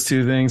combine those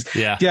two things.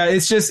 Yeah. Yeah,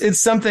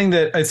 it's something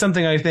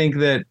I think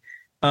that,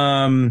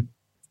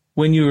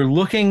 when you're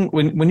looking,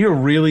 when you're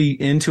really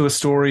into a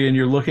story and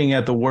you're looking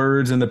at the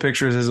words and the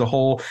pictures as a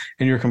whole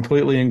and you're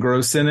completely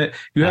engrossed in it,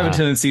 you have a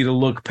tendency to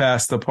look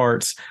past the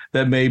parts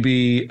that may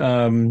be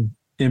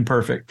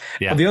imperfect.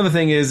 Yeah. But the other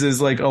thing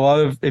is like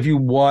if you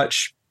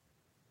watch,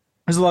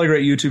 there's a lot of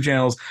great YouTube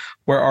channels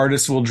where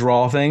artists will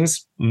draw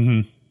things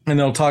and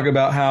they'll talk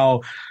about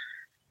how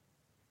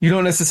you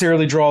don't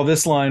necessarily draw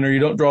this line or you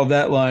don't draw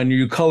that line, or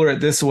you color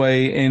it this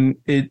way, and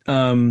it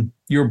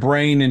your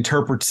brain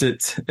interprets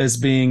it as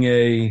being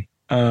a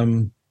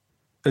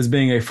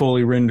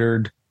fully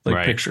rendered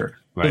picture.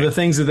 Right. So the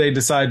things that they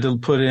decide to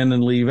put in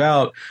and leave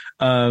out,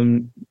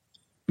 I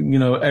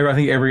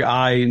think every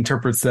eye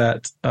interprets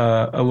that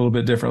a little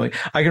bit differently.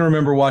 I can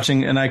remember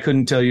watching, and I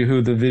couldn't tell you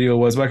who the video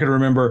was, but I could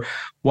remember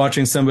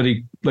watching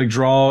somebody like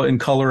draw in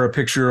color a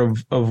picture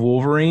of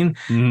Wolverine,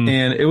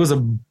 and it was a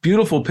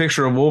beautiful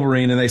picture of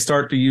Wolverine, and they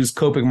start to use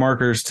Copic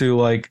markers to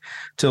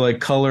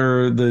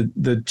color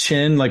the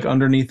chin like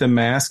underneath the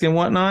mask and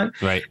whatnot.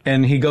 Right.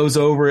 And he goes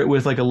over it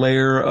with like a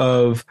layer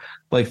of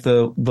like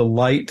the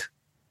light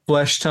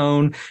flesh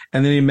tone,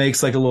 and then he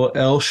makes like a little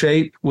L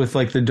shape with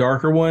like the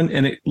darker one,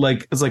 and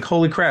it's like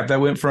holy crap, that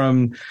went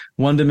from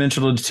one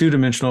dimensional to two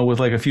dimensional with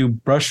like a few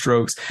brush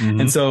strokes.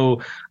 And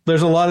so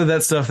there's a lot of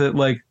that stuff that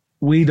like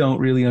we don't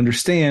really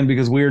understand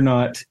because we're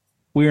not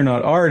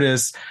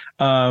artists,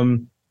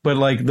 but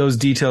like those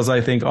details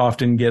I think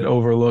often get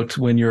overlooked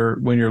when you're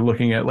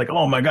looking at like,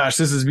 oh my gosh,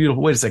 this is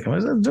beautiful, wait a second,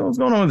 what's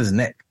going on with his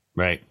neck?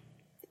 Right.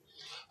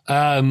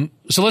 So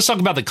let's talk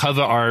about the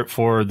cover art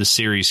for the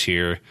series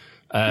here.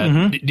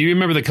 Do you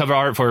remember the cover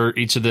art for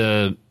each of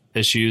the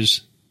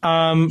issues?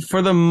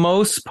 For the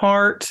most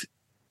part,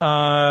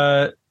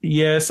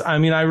 yes. I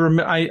mean,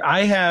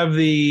 I have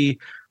the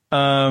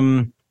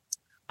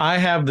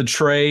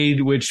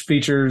trade, which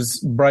features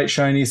Bright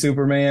Shiny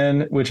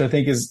Superman, which I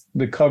think is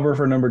the cover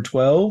for number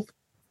 12.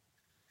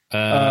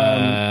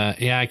 Yeah,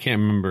 I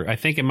can't remember. I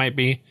think it might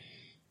be.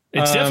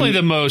 It's definitely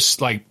the most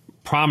like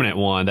prominent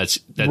one that's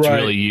right.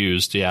 Really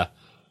used. Yeah.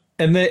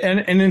 And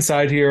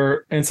inside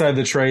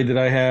the trade that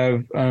I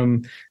have,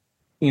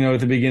 at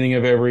the beginning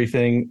of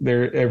everything,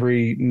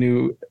 every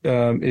new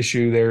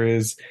issue, there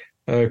is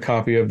a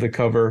copy of the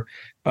cover.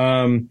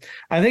 I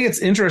think it's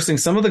interesting.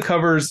 Some of the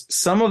covers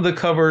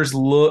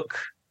look,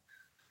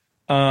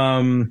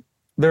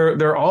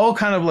 they're all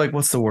kind of like,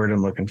 what's the word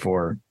I'm looking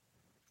for?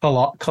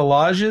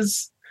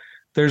 Collages.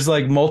 There's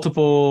like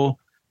multiple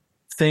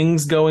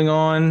things going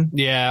on.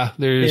 Yeah,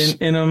 there's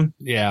in them.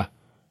 Yeah,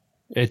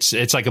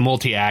 it's like a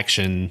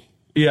multi-action.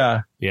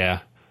 Yeah. Yeah.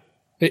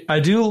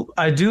 I do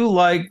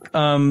like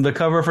the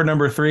cover for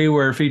number 3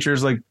 where it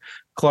features like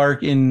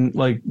Clark in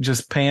like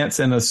just pants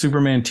and a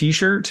Superman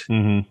t-shirt.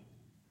 But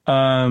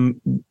I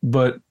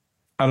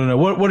don't know.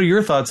 What are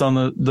your thoughts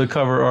on the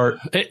cover art?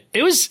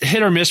 It was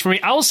hit or miss for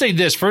me. I will say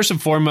this, first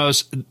and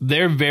foremost,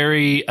 they're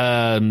very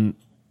unmemorable.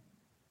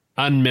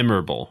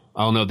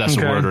 I don't know if that's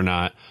a word or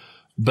not.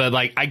 But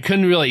like I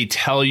couldn't really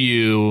tell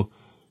you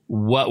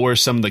what were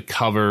some of the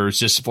covers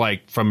just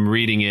like from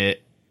reading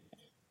it.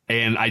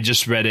 And I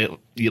just read it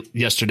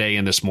yesterday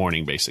and this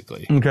morning,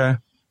 basically. Okay.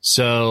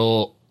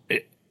 So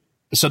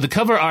the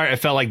cover art, I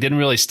felt like didn't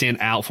really stand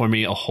out for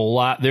me a whole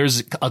lot.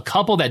 There's a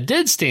couple that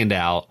did stand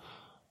out,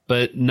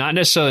 but not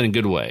necessarily in a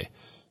good way.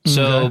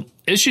 So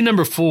issue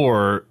number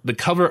 4, the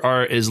cover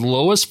art is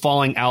Lois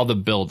falling out of the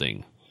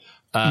building.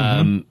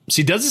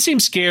 She doesn't seem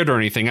scared or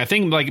anything. I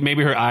think like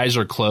maybe her eyes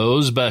are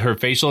closed, but her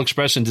facial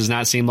expression does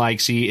not seem like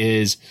she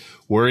is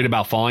worried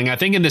about falling. I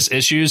think in this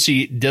issue,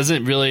 she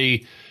doesn't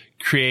really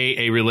create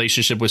a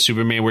relationship with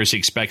Superman where she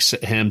expects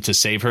him to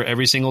save her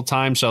every single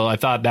time. So I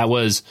thought that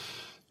was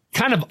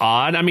kind of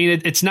odd. I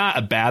mean, it's not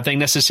a bad thing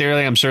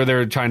necessarily. I'm sure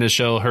they're trying to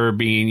show her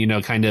being,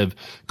 kind of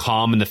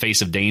calm in the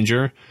face of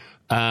danger.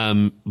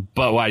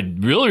 But what I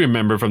really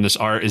remember from this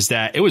art is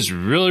that it was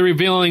really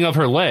revealing of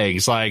her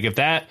legs. Like if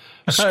that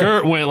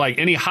skirt went like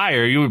any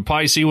higher, you would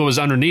probably see what was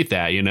underneath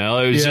that, you know?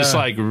 It was just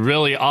like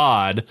really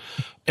odd.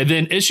 And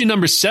then issue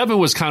number 7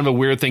 was kind of a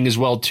weird thing as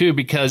well, too,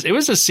 because it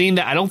was a scene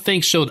that I don't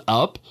think showed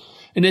up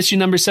in issue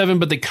number 7,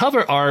 but the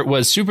cover art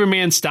was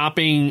Superman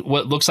stopping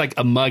what looks like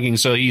a mugging.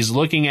 So he's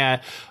looking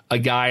at a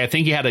guy. I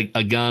think he had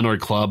a gun or a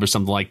club or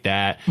something like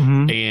that.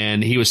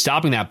 And he was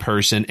stopping that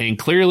person. And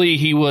clearly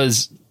he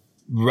was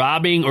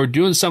robbing or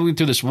doing something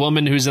to this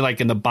woman who's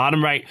in the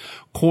bottom right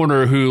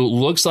corner, who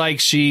looks like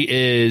she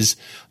is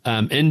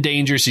in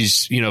danger.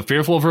 She's,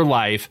 fearful of her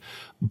life,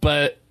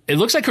 but it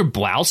looks like her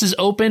blouse is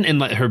open and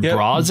like her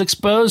bra is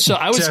exposed. So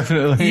I was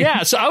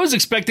so I was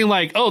expecting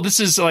like, oh, this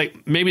is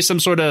like maybe some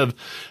sort of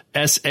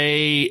SA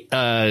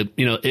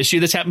issue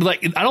that's happened.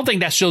 Like I don't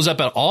think that shows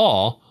up at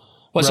all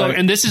whatsoever. Right.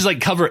 And this is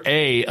like cover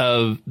A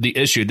of the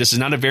issue. This is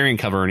not a variant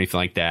cover or anything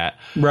like that.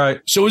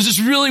 Right. So it was just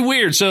really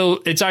weird.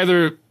 So it's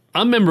either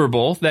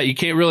unmemorable that you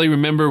can't really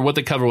remember what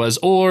the cover was,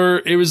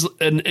 or it was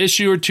an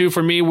issue or two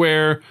for me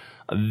where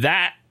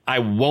that I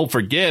won't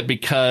forget,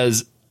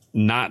 because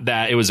not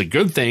that it was a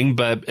good thing,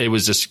 but it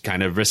was just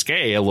kind of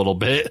risque a little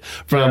bit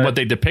from what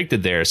they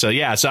depicted there. So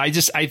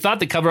I thought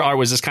the cover art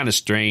was just kind of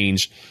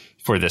strange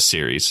for this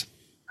series.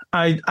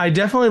 I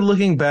definitely,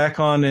 looking back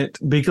on it,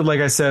 because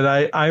like I said,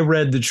 I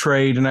read the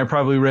trade, and I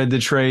probably read the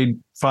trade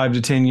 5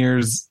 to 10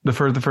 years, the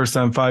first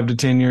time 5 to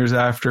 10 years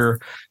after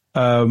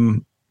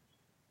the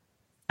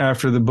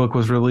book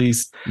was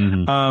released.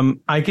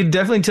 I could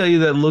definitely tell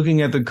you that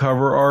looking at the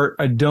cover art,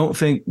 I don't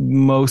think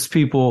most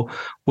people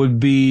would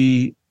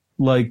be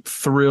like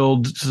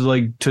thrilled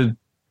to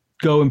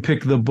go and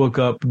pick the book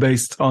up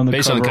based on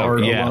the cover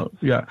art alone.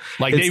 Yeah.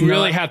 Like they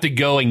really have to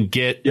go and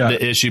get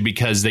the issue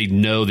because they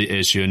know the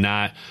issue, and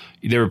not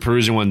they were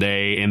perusing one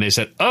day and they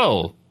said,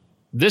 oh,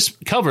 this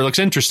cover looks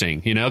interesting,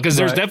 because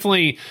there's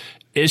definitely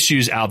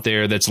issues out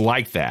there that's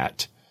like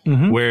that.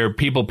 Where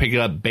people pick it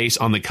up based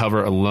on the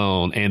cover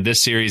alone. And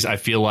this series, I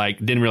feel like,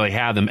 didn't really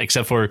have them,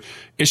 except for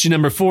issue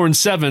number 4 and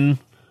 7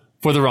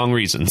 for the wrong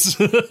reasons.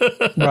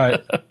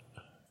 Right.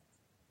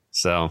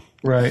 So.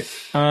 Right.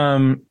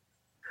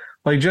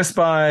 Like just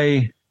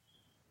by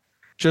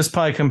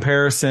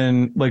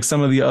comparison, like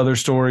some of the other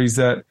stories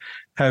that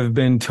have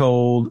been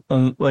told,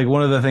 like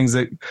one of the things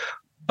that,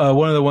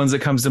 one of the ones that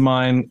comes to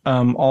mind,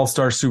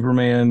 All-Star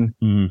Superman,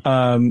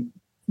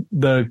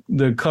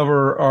 the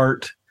cover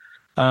art,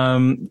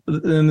 in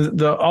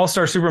the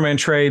All-Star Superman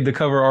trade, the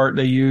cover art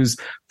they use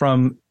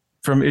from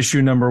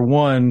issue number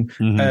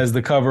 1 as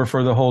the cover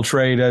for the whole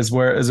trade, as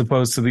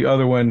opposed to the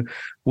other one,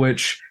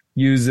 which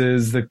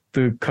uses the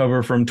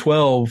cover from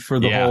 12 for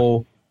the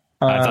whole.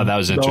 I thought that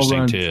was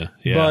interesting too.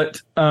 Yeah.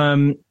 But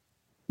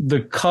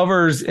the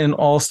covers in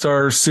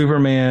All-Star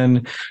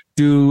Superman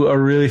do a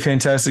really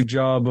fantastic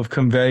job of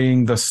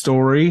conveying the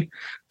story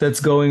that's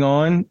going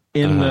on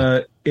in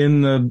the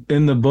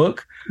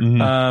book.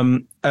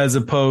 As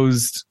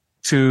opposed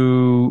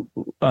to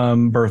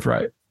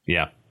Birthright.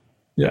 Yeah.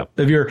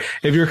 If you're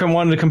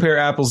wanting to compare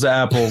apples to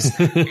apples,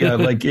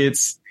 like it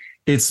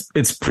is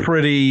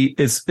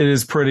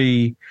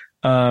pretty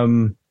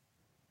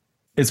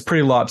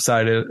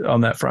lopsided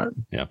on that front.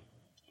 Yeah.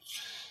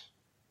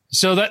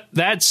 So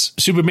that's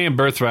Superman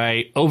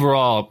Birthright.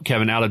 Overall,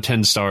 Kevin, out of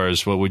 10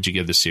 stars, what would you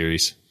give the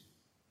series?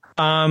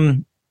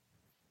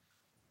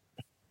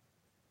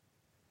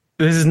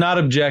 This is not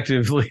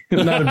objective, just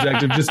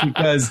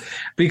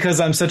because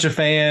I'm such a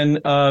fan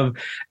of,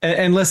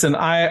 and listen,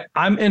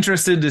 I'm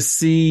interested to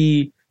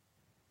see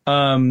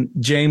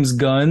James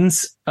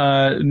Gunn's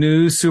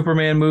new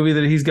Superman movie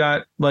that he's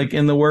got like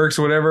in the works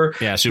or whatever.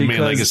 Yeah,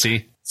 Superman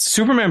Legacy.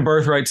 Superman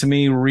Birthright to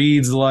me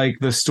reads like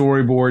the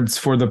storyboards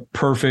for the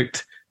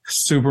perfect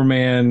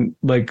Superman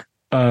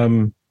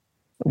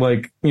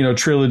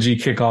trilogy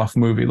kickoff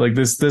movie. Like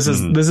this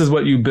is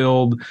what you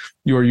build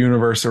your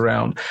universe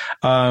around.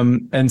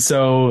 And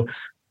so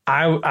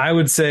I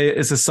would say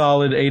it's a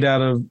solid 8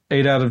 out of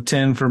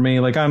 10 for me.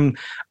 Like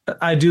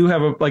I do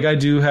have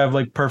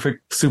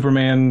perfect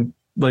Superman,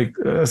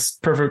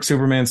 perfect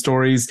Superman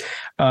stories,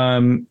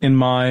 in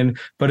mind,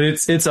 but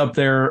it's up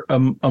there,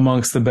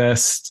 amongst the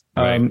best,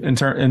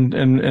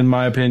 in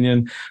my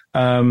opinion.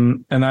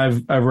 And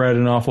I've read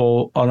an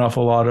awful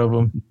lot of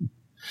them.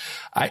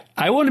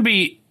 I wouldn't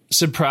be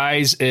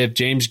surprised if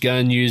James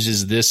Gunn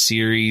uses this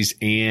series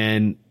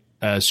and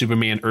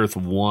Superman Earth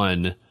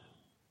 1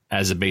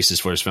 as a basis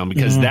for his film,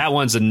 because that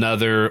one's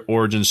another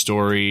origin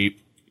story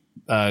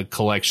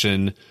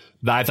collection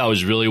that I thought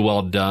was really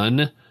well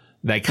done,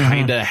 that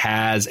kind of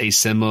has a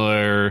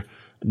similar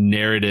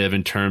narrative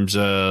in terms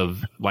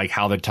of like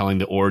how they're telling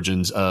the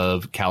origins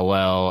of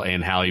Kal-El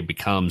and how he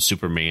becomes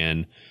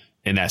Superman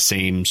in that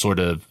same sort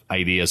of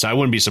idea. So I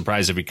wouldn't be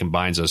surprised if he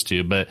combines those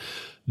two. But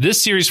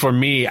this series, for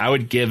me, I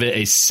would give it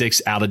a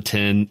 6 out of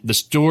 10. The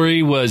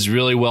story was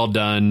really well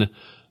done.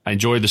 I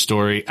enjoyed the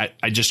story.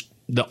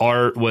 The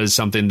art was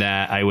something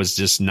that I was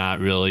just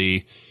not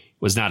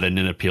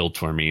an appeal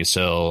for me.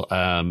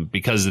 So,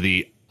 because of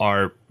the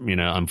art,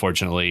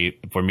 unfortunately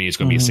for me, it's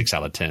going to be a 6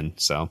 out of 10.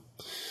 So,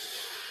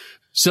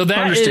 So that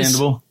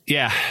understandable.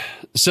 Yeah.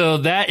 So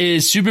that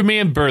is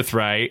Superman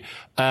Birthright.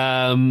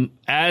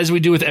 As we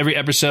do with every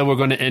episode, we're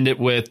going to end it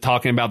with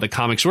talking about the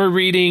comics we're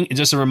reading. And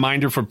just a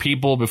reminder for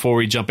people before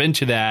we jump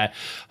into that,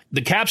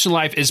 the Caption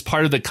Life is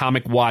part of the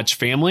Comic Watch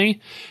family.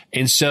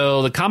 And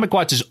so the Comic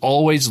Watch is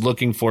always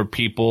looking for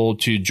people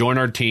to join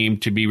our team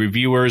to be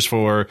reviewers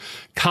for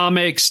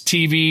comics,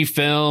 TV,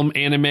 film,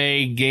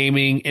 anime,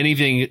 gaming,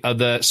 anything of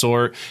that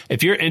sort.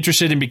 If you're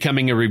interested in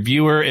becoming a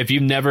reviewer, if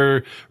you've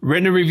never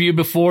written a review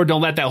before,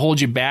 don't let that hold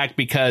you back,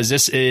 because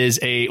this is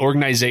a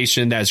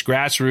organization that's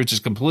grassroots, is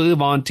completely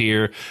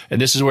volunteer. And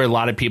this is where a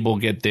lot of people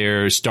get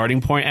their starting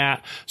point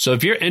at. So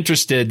if you're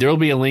interested, there will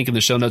be a link in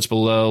the show notes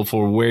below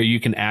for where you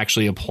can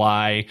actually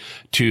apply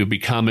to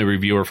become a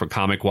reviewer for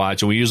Comic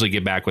Watch. And we usually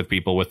get back with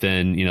people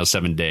within,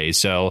 7 days.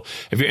 So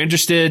if you're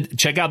interested,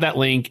 check out that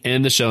link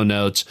in the show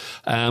notes.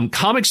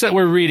 Comics that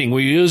we're reading,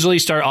 we usually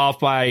start off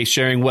by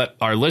sharing what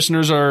our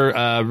listeners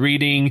are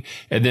reading,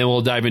 and then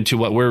we'll dive into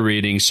what we're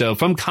reading. So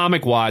from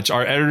Comic Watch,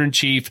 our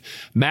editor-in-chief,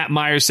 Matt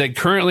Myers, said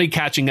currently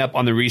catching up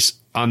on the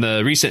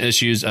recent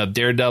issues of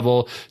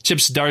Daredevil, Chip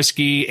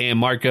Zdarsky and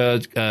Marco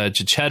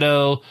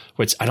Cicchetto,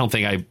 which I don't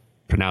think I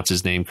pronounce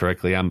his name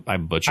correctly. I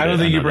butchered it. I don't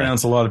think you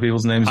pronounce a lot of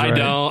people's names right.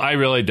 I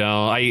really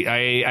don't.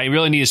 I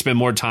really need to spend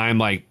more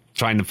time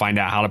trying to find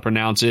out how to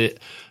pronounce it.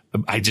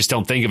 I just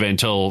don't think of it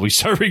until we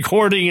start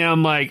recording, and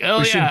I'm like,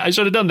 I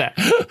should have done that.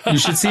 You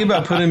should see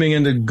about putting me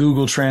into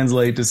Google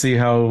Translate to see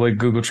how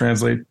Google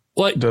Translate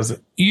does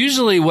it.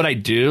 Usually what I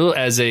do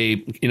as a,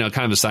 kind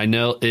of a side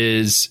note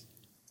is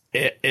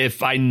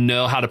if I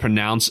know how to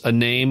pronounce a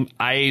name,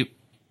 I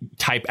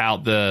type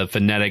out the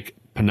phonetic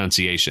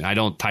pronunciation. I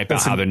don't type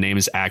out how their name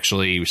is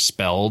actually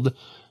spelled.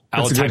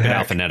 I'll type it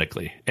out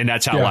phonetically. And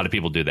that's how a lot of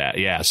people do that.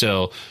 Yeah.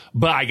 So,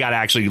 but I got to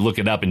actually look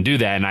it up and do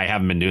that. And I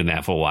haven't been doing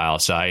that for a while.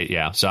 So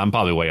so I'm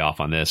probably way off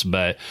on this,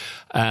 but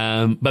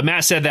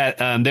Matt said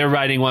that, they're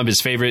writing one of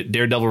his favorite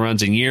Daredevil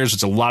runs in years,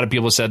 which a lot of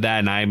people said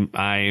that. And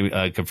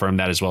I confirmed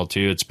that as well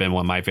too. It's been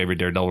one of my favorite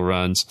Daredevil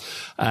runs.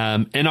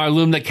 In our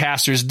Lumina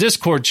Casters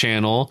Discord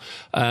channel,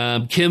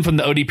 Kim from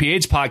the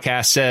ODPH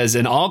podcast says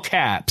in all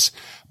caps,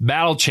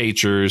 Battle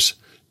Chasers,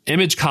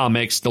 Image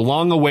Comics, the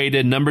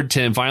long-awaited number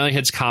 10 finally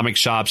hits comic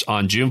shops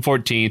on June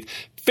 14th.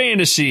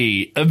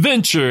 Fantasy,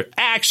 adventure,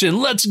 action,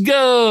 let's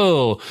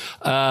go.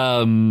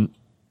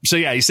 So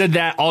yeah, he said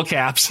that, all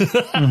caps.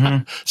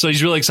 Mm-hmm. So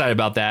he's really excited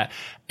about that.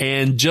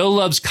 And Joe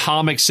Loves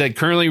Comics said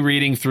currently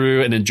reading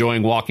through and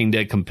enjoying Walking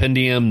Dead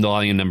Compendium,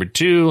 volume number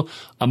 2,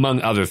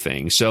 among other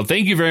things. So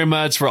thank you very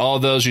much for all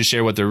those who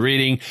share what they're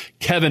reading.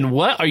 Kevin,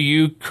 what are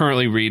you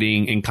currently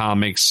reading in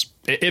comics,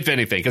 if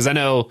anything? Because I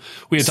know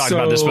we had talked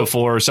about this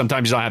before.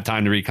 Sometimes you don't have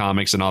time to read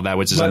comics and all that,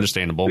 which is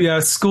understandable.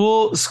 Yeah,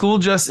 school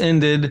just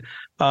ended.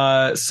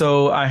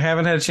 So I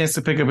haven't had a chance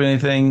to pick up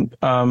anything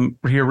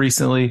here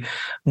recently.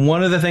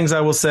 One of the things I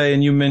will say,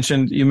 and you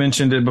mentioned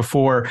it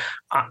before,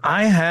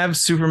 I have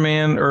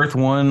Superman Earth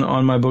 1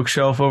 on my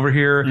bookshelf over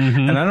here,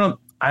 and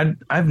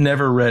I've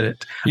never read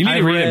it. You need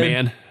to read it,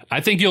 man. I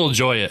think you'll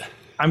enjoy it.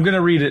 I'm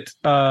gonna read it.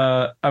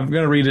 I'm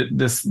gonna read it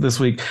this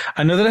week.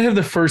 I know that I have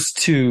the first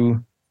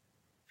two.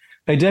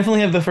 I definitely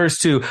have the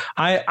first two.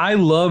 I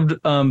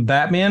loved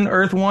Batman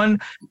Earth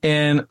 1,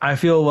 and I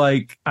feel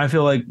like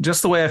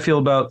just the way I feel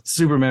about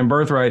Superman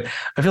Birthright,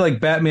 I feel like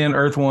Batman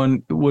Earth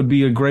 1 would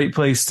be a great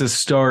place to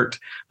start.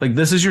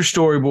 This is your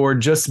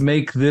storyboard, just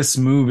make this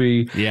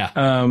movie. Yeah.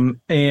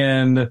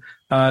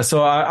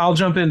 So I'll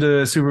jump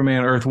into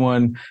Superman Earth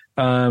 1.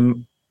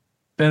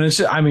 And it's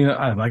just,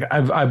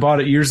 I bought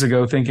it years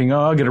ago thinking,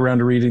 I'll get around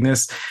to reading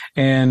this.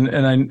 And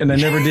I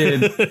never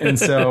did. And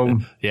so,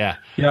 yeah,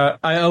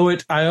 I owe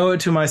it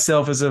to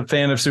myself as a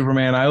fan of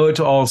Superman. I owe it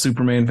to all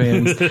Superman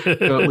fans,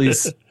 to at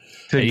least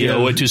you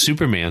owe it to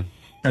Superman.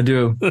 I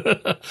do.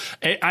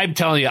 I'm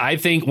telling you, I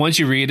think once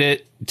you read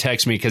it,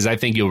 text me, because I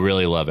think you'll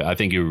really love it. I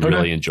think you'll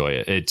really enjoy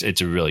it.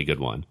 It's a really good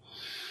one.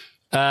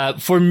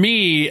 For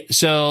me,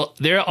 so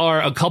there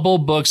are a couple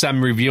books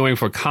I'm reviewing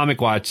for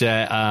Comic Watch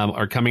that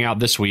are coming out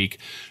this week.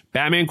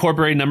 Batman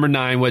Incorporated number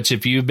 9, which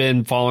if you've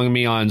been following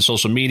me on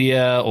social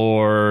media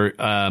or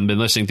been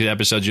listening to the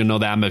episodes, you'll know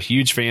that I'm a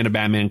huge fan of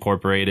Batman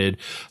Incorporated.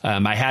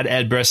 I had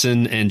Ed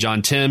Brisson and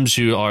John Timms,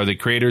 who are the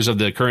creators of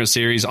the current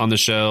series, on the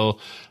show.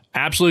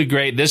 Absolutely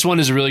great. This one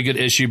is a really good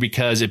issue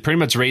because it pretty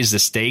much raised the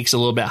stakes a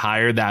little bit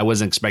higher that I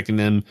wasn't expecting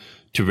them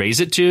to raise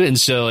it to. And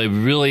so it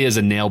really is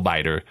a nail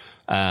biter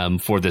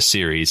for this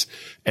series.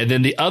 And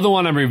then the other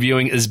one I'm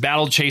reviewing is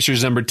Battle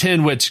Chasers number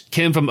 10, which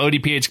Kim from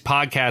ODPH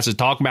podcast is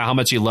talking about how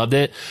much he loved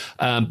it.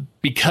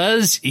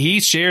 Because he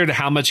shared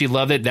how much he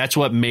loved it, that's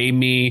what made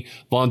me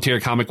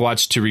volunteer Comic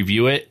Watch to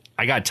review it.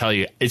 I got to tell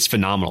you, it's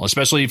phenomenal,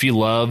 especially if you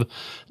love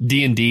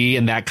D&D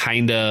and that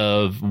kind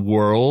of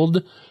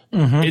world.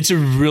 Mm-hmm. It's a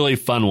really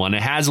fun one.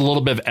 It has a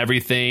little bit of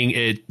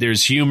everything.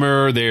 There's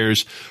humor,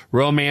 there's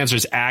romance,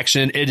 there's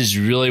action. It is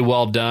really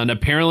well done.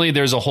 Apparently,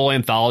 there's a whole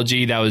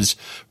anthology that was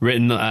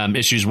written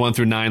issues 1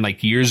 through 9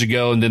 years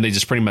ago, and then they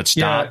just pretty much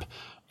stopped.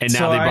 And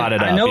now they brought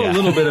it up. I know a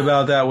little bit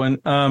about that one.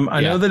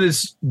 I know that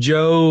it's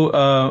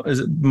Joe, is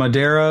it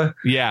Madeira?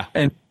 Yeah.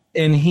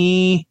 And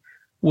he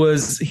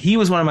he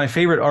was one of my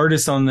favorite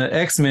artists on the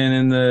X-Men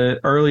in the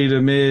early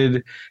to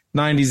mid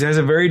 90s. It has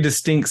a very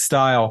distinct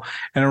style.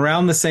 And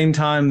around the same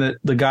time that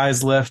the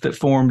guys left that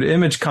formed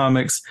Image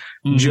Comics,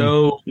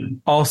 Joe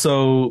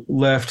also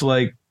left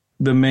like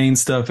the main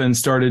stuff and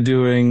started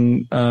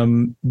doing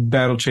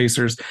Battle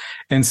Chasers.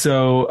 And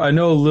so I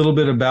know a little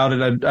bit about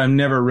it. I've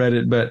never read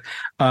it, but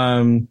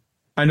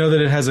I know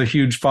that it has a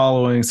huge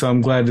following. So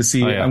I'm glad to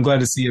see I'm glad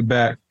to see it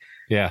back.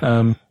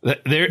 Yeah.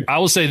 I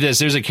will say this.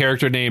 There's a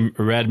character named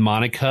Red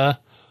Monica.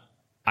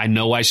 I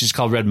know why she's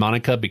called Red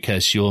Monica,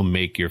 because she'll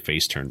make your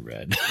face turn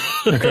red.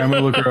 Okay, I'm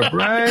going to look her up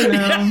right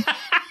now.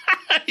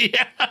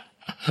 Yeah.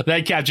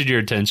 That captured your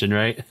attention,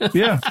 right?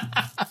 Yeah.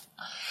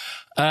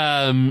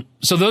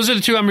 So those are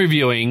the two I'm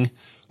reviewing.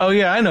 Oh,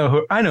 yeah, I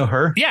know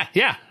her. Yeah.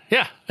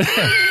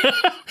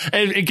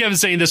 And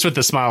Kevin's saying this with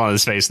a smile on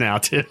his face now,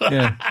 too.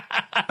 Yeah,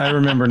 I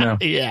remember now.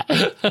 Yeah.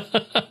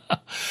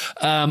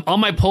 On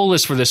my poll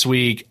list for this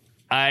week,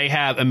 I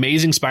have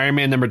Amazing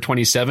Spider-Man number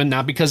 27,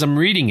 not because I'm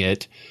reading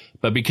it,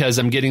 but because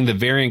I'm getting the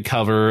variant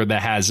cover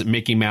that has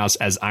Mickey Mouse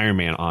as Iron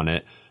Man on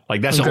it.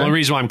 Like, that's the only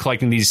reason why I'm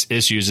collecting these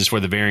issues is for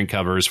the variant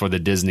covers for the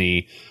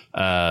Disney,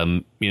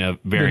 variant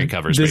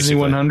covers. Disney basically.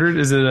 100?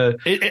 Is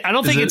it I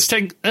don't think it's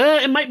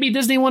it might be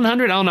Disney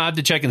 100. I don't know. I have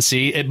to check and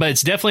see. But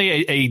it's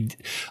definitely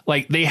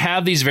like they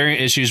have these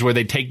variant issues where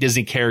they take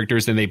Disney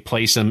characters and they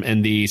place them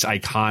in these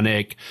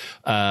iconic,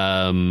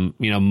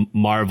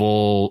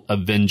 Marvel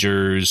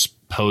Avengers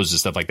pose and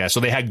stuff like that. So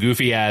they had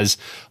Goofy as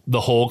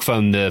the Hulk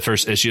from the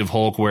first issue of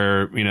Hulk,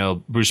 where,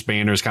 Bruce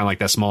Banner is kind of like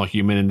that small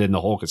human, and then the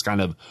Hulk is kind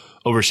of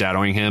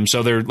overshadowing him.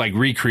 So they're like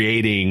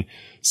recreating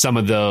some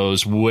of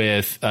those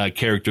with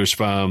characters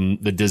from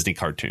the Disney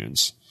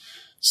cartoons.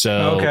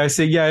 So okay, I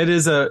see. Yeah, it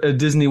is a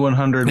Disney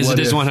 100. It's a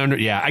Disney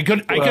 100. Yeah, I've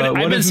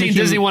been seeing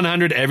Disney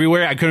 100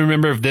 everywhere. I couldn't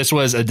remember if this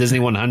was a Disney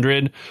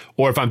 100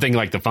 or if I'm thinking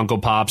like the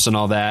Funko Pops and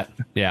all that.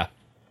 Yeah.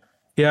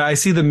 Yeah, I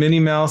see the Minnie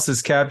Mouse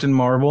as Captain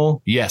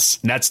Marvel. Yes,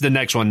 that's the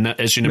next one,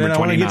 issue number 29. I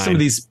want to get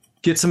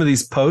some of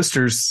these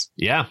posters.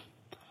 Yeah.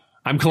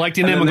 I'm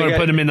collecting them. I'm going to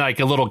put them in like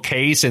a little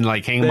case and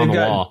like hang them on the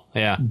wall.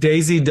 Yeah.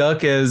 Daisy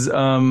Duck as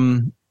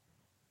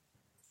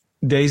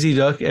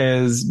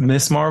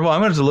Miss Marvel. I'm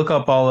going to have to look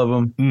up all of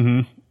them. Mm-hmm.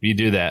 You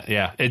do that.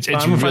 Yeah. It's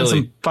I'm going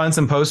to find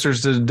some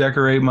posters to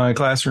decorate my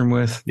classroom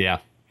with. Yeah.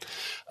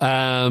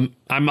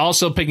 I'm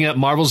also picking up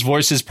Marvel's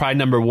Voices Pride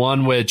number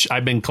 1, which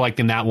I've been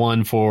collecting that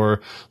one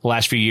for the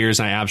last few years.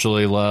 And I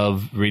absolutely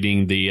love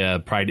reading the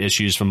Pride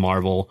issues from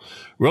Marvel.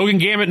 Rogue and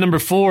Gambit number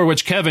 4,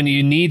 which, Kevin,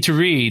 you need to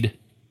read.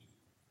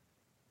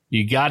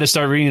 You got to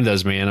start reading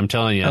those, man. I'm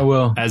telling you. I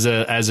will. As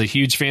a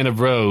huge fan of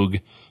Rogue,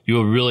 you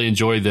will really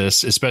enjoy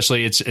this.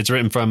 Especially it's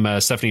written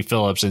from Stephanie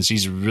Phillips, and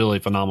she's a really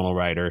phenomenal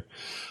writer.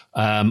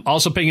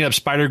 Also picking up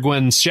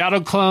Spider-Gwen's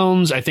Shadow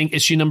Clones, I think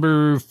issue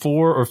number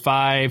 4 or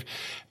 5.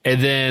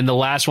 And then the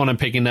last one I'm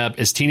picking up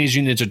is Teenage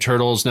Mutant Ninja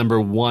Turtles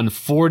number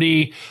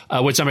 140,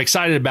 which I'm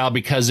excited about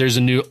because there's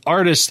a new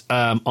artist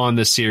on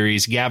the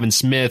series, Gavin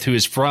Smith, who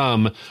is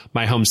from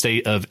my home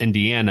state of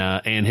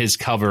Indiana, and his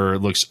cover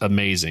looks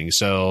amazing.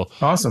 So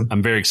awesome.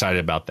 I'm very excited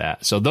about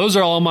that. So those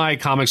are all my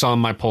comics on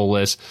my poll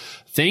list.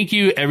 Thank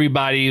you,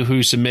 everybody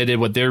who submitted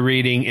what they're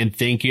reading, and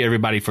thank you,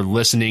 everybody, for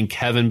listening.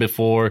 Kevin,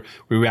 before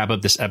we wrap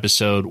up this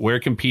episode, where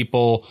can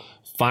people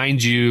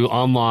find you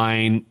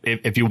online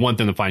if you want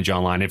them to find you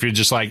online? If you're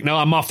just like, no,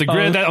 I'm off the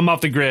grid, I'm off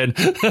the grid.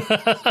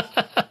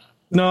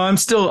 No, I'm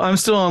still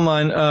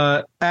online.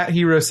 At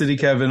Hero City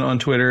Kevin on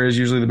Twitter is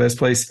usually the best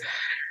place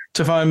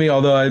to find me,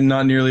 although I'm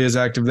not nearly as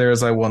active there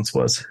as I once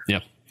was.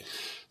 Yeah.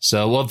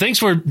 So, well, thanks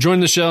for joining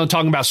the show and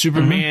talking about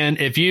Superman.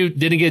 If you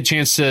didn't get a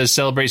chance to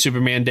celebrate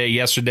Superman Day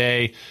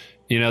yesterday,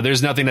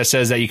 there's nothing that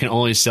says that you can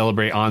only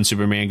celebrate on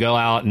Superman. Go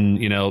out and,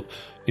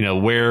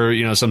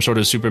 wear, some sort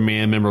of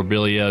Superman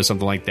memorabilia,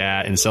 something like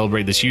that, and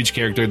celebrate this huge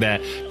character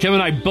that Kevin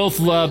and I both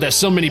love, that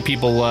so many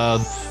people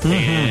love,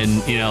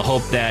 and,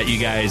 hope that you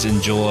guys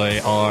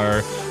enjoy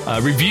our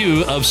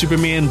review of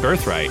Superman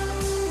Birthright.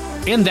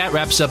 And that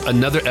wraps up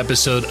another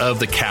episode of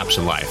The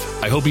Caption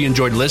Life. I hope you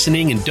enjoyed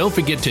listening, and don't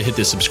forget to hit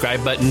the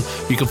subscribe button.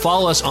 You can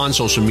follow us on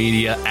social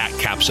media at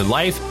Caption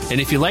Life. And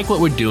if you like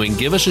what we're doing,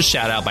 give us a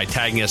shout out by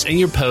tagging us in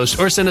your post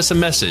or send us a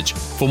message.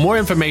 For more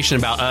information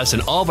about us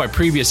and all of our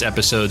previous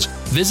episodes,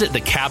 visit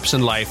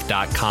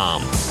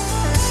thecaptionlife.com.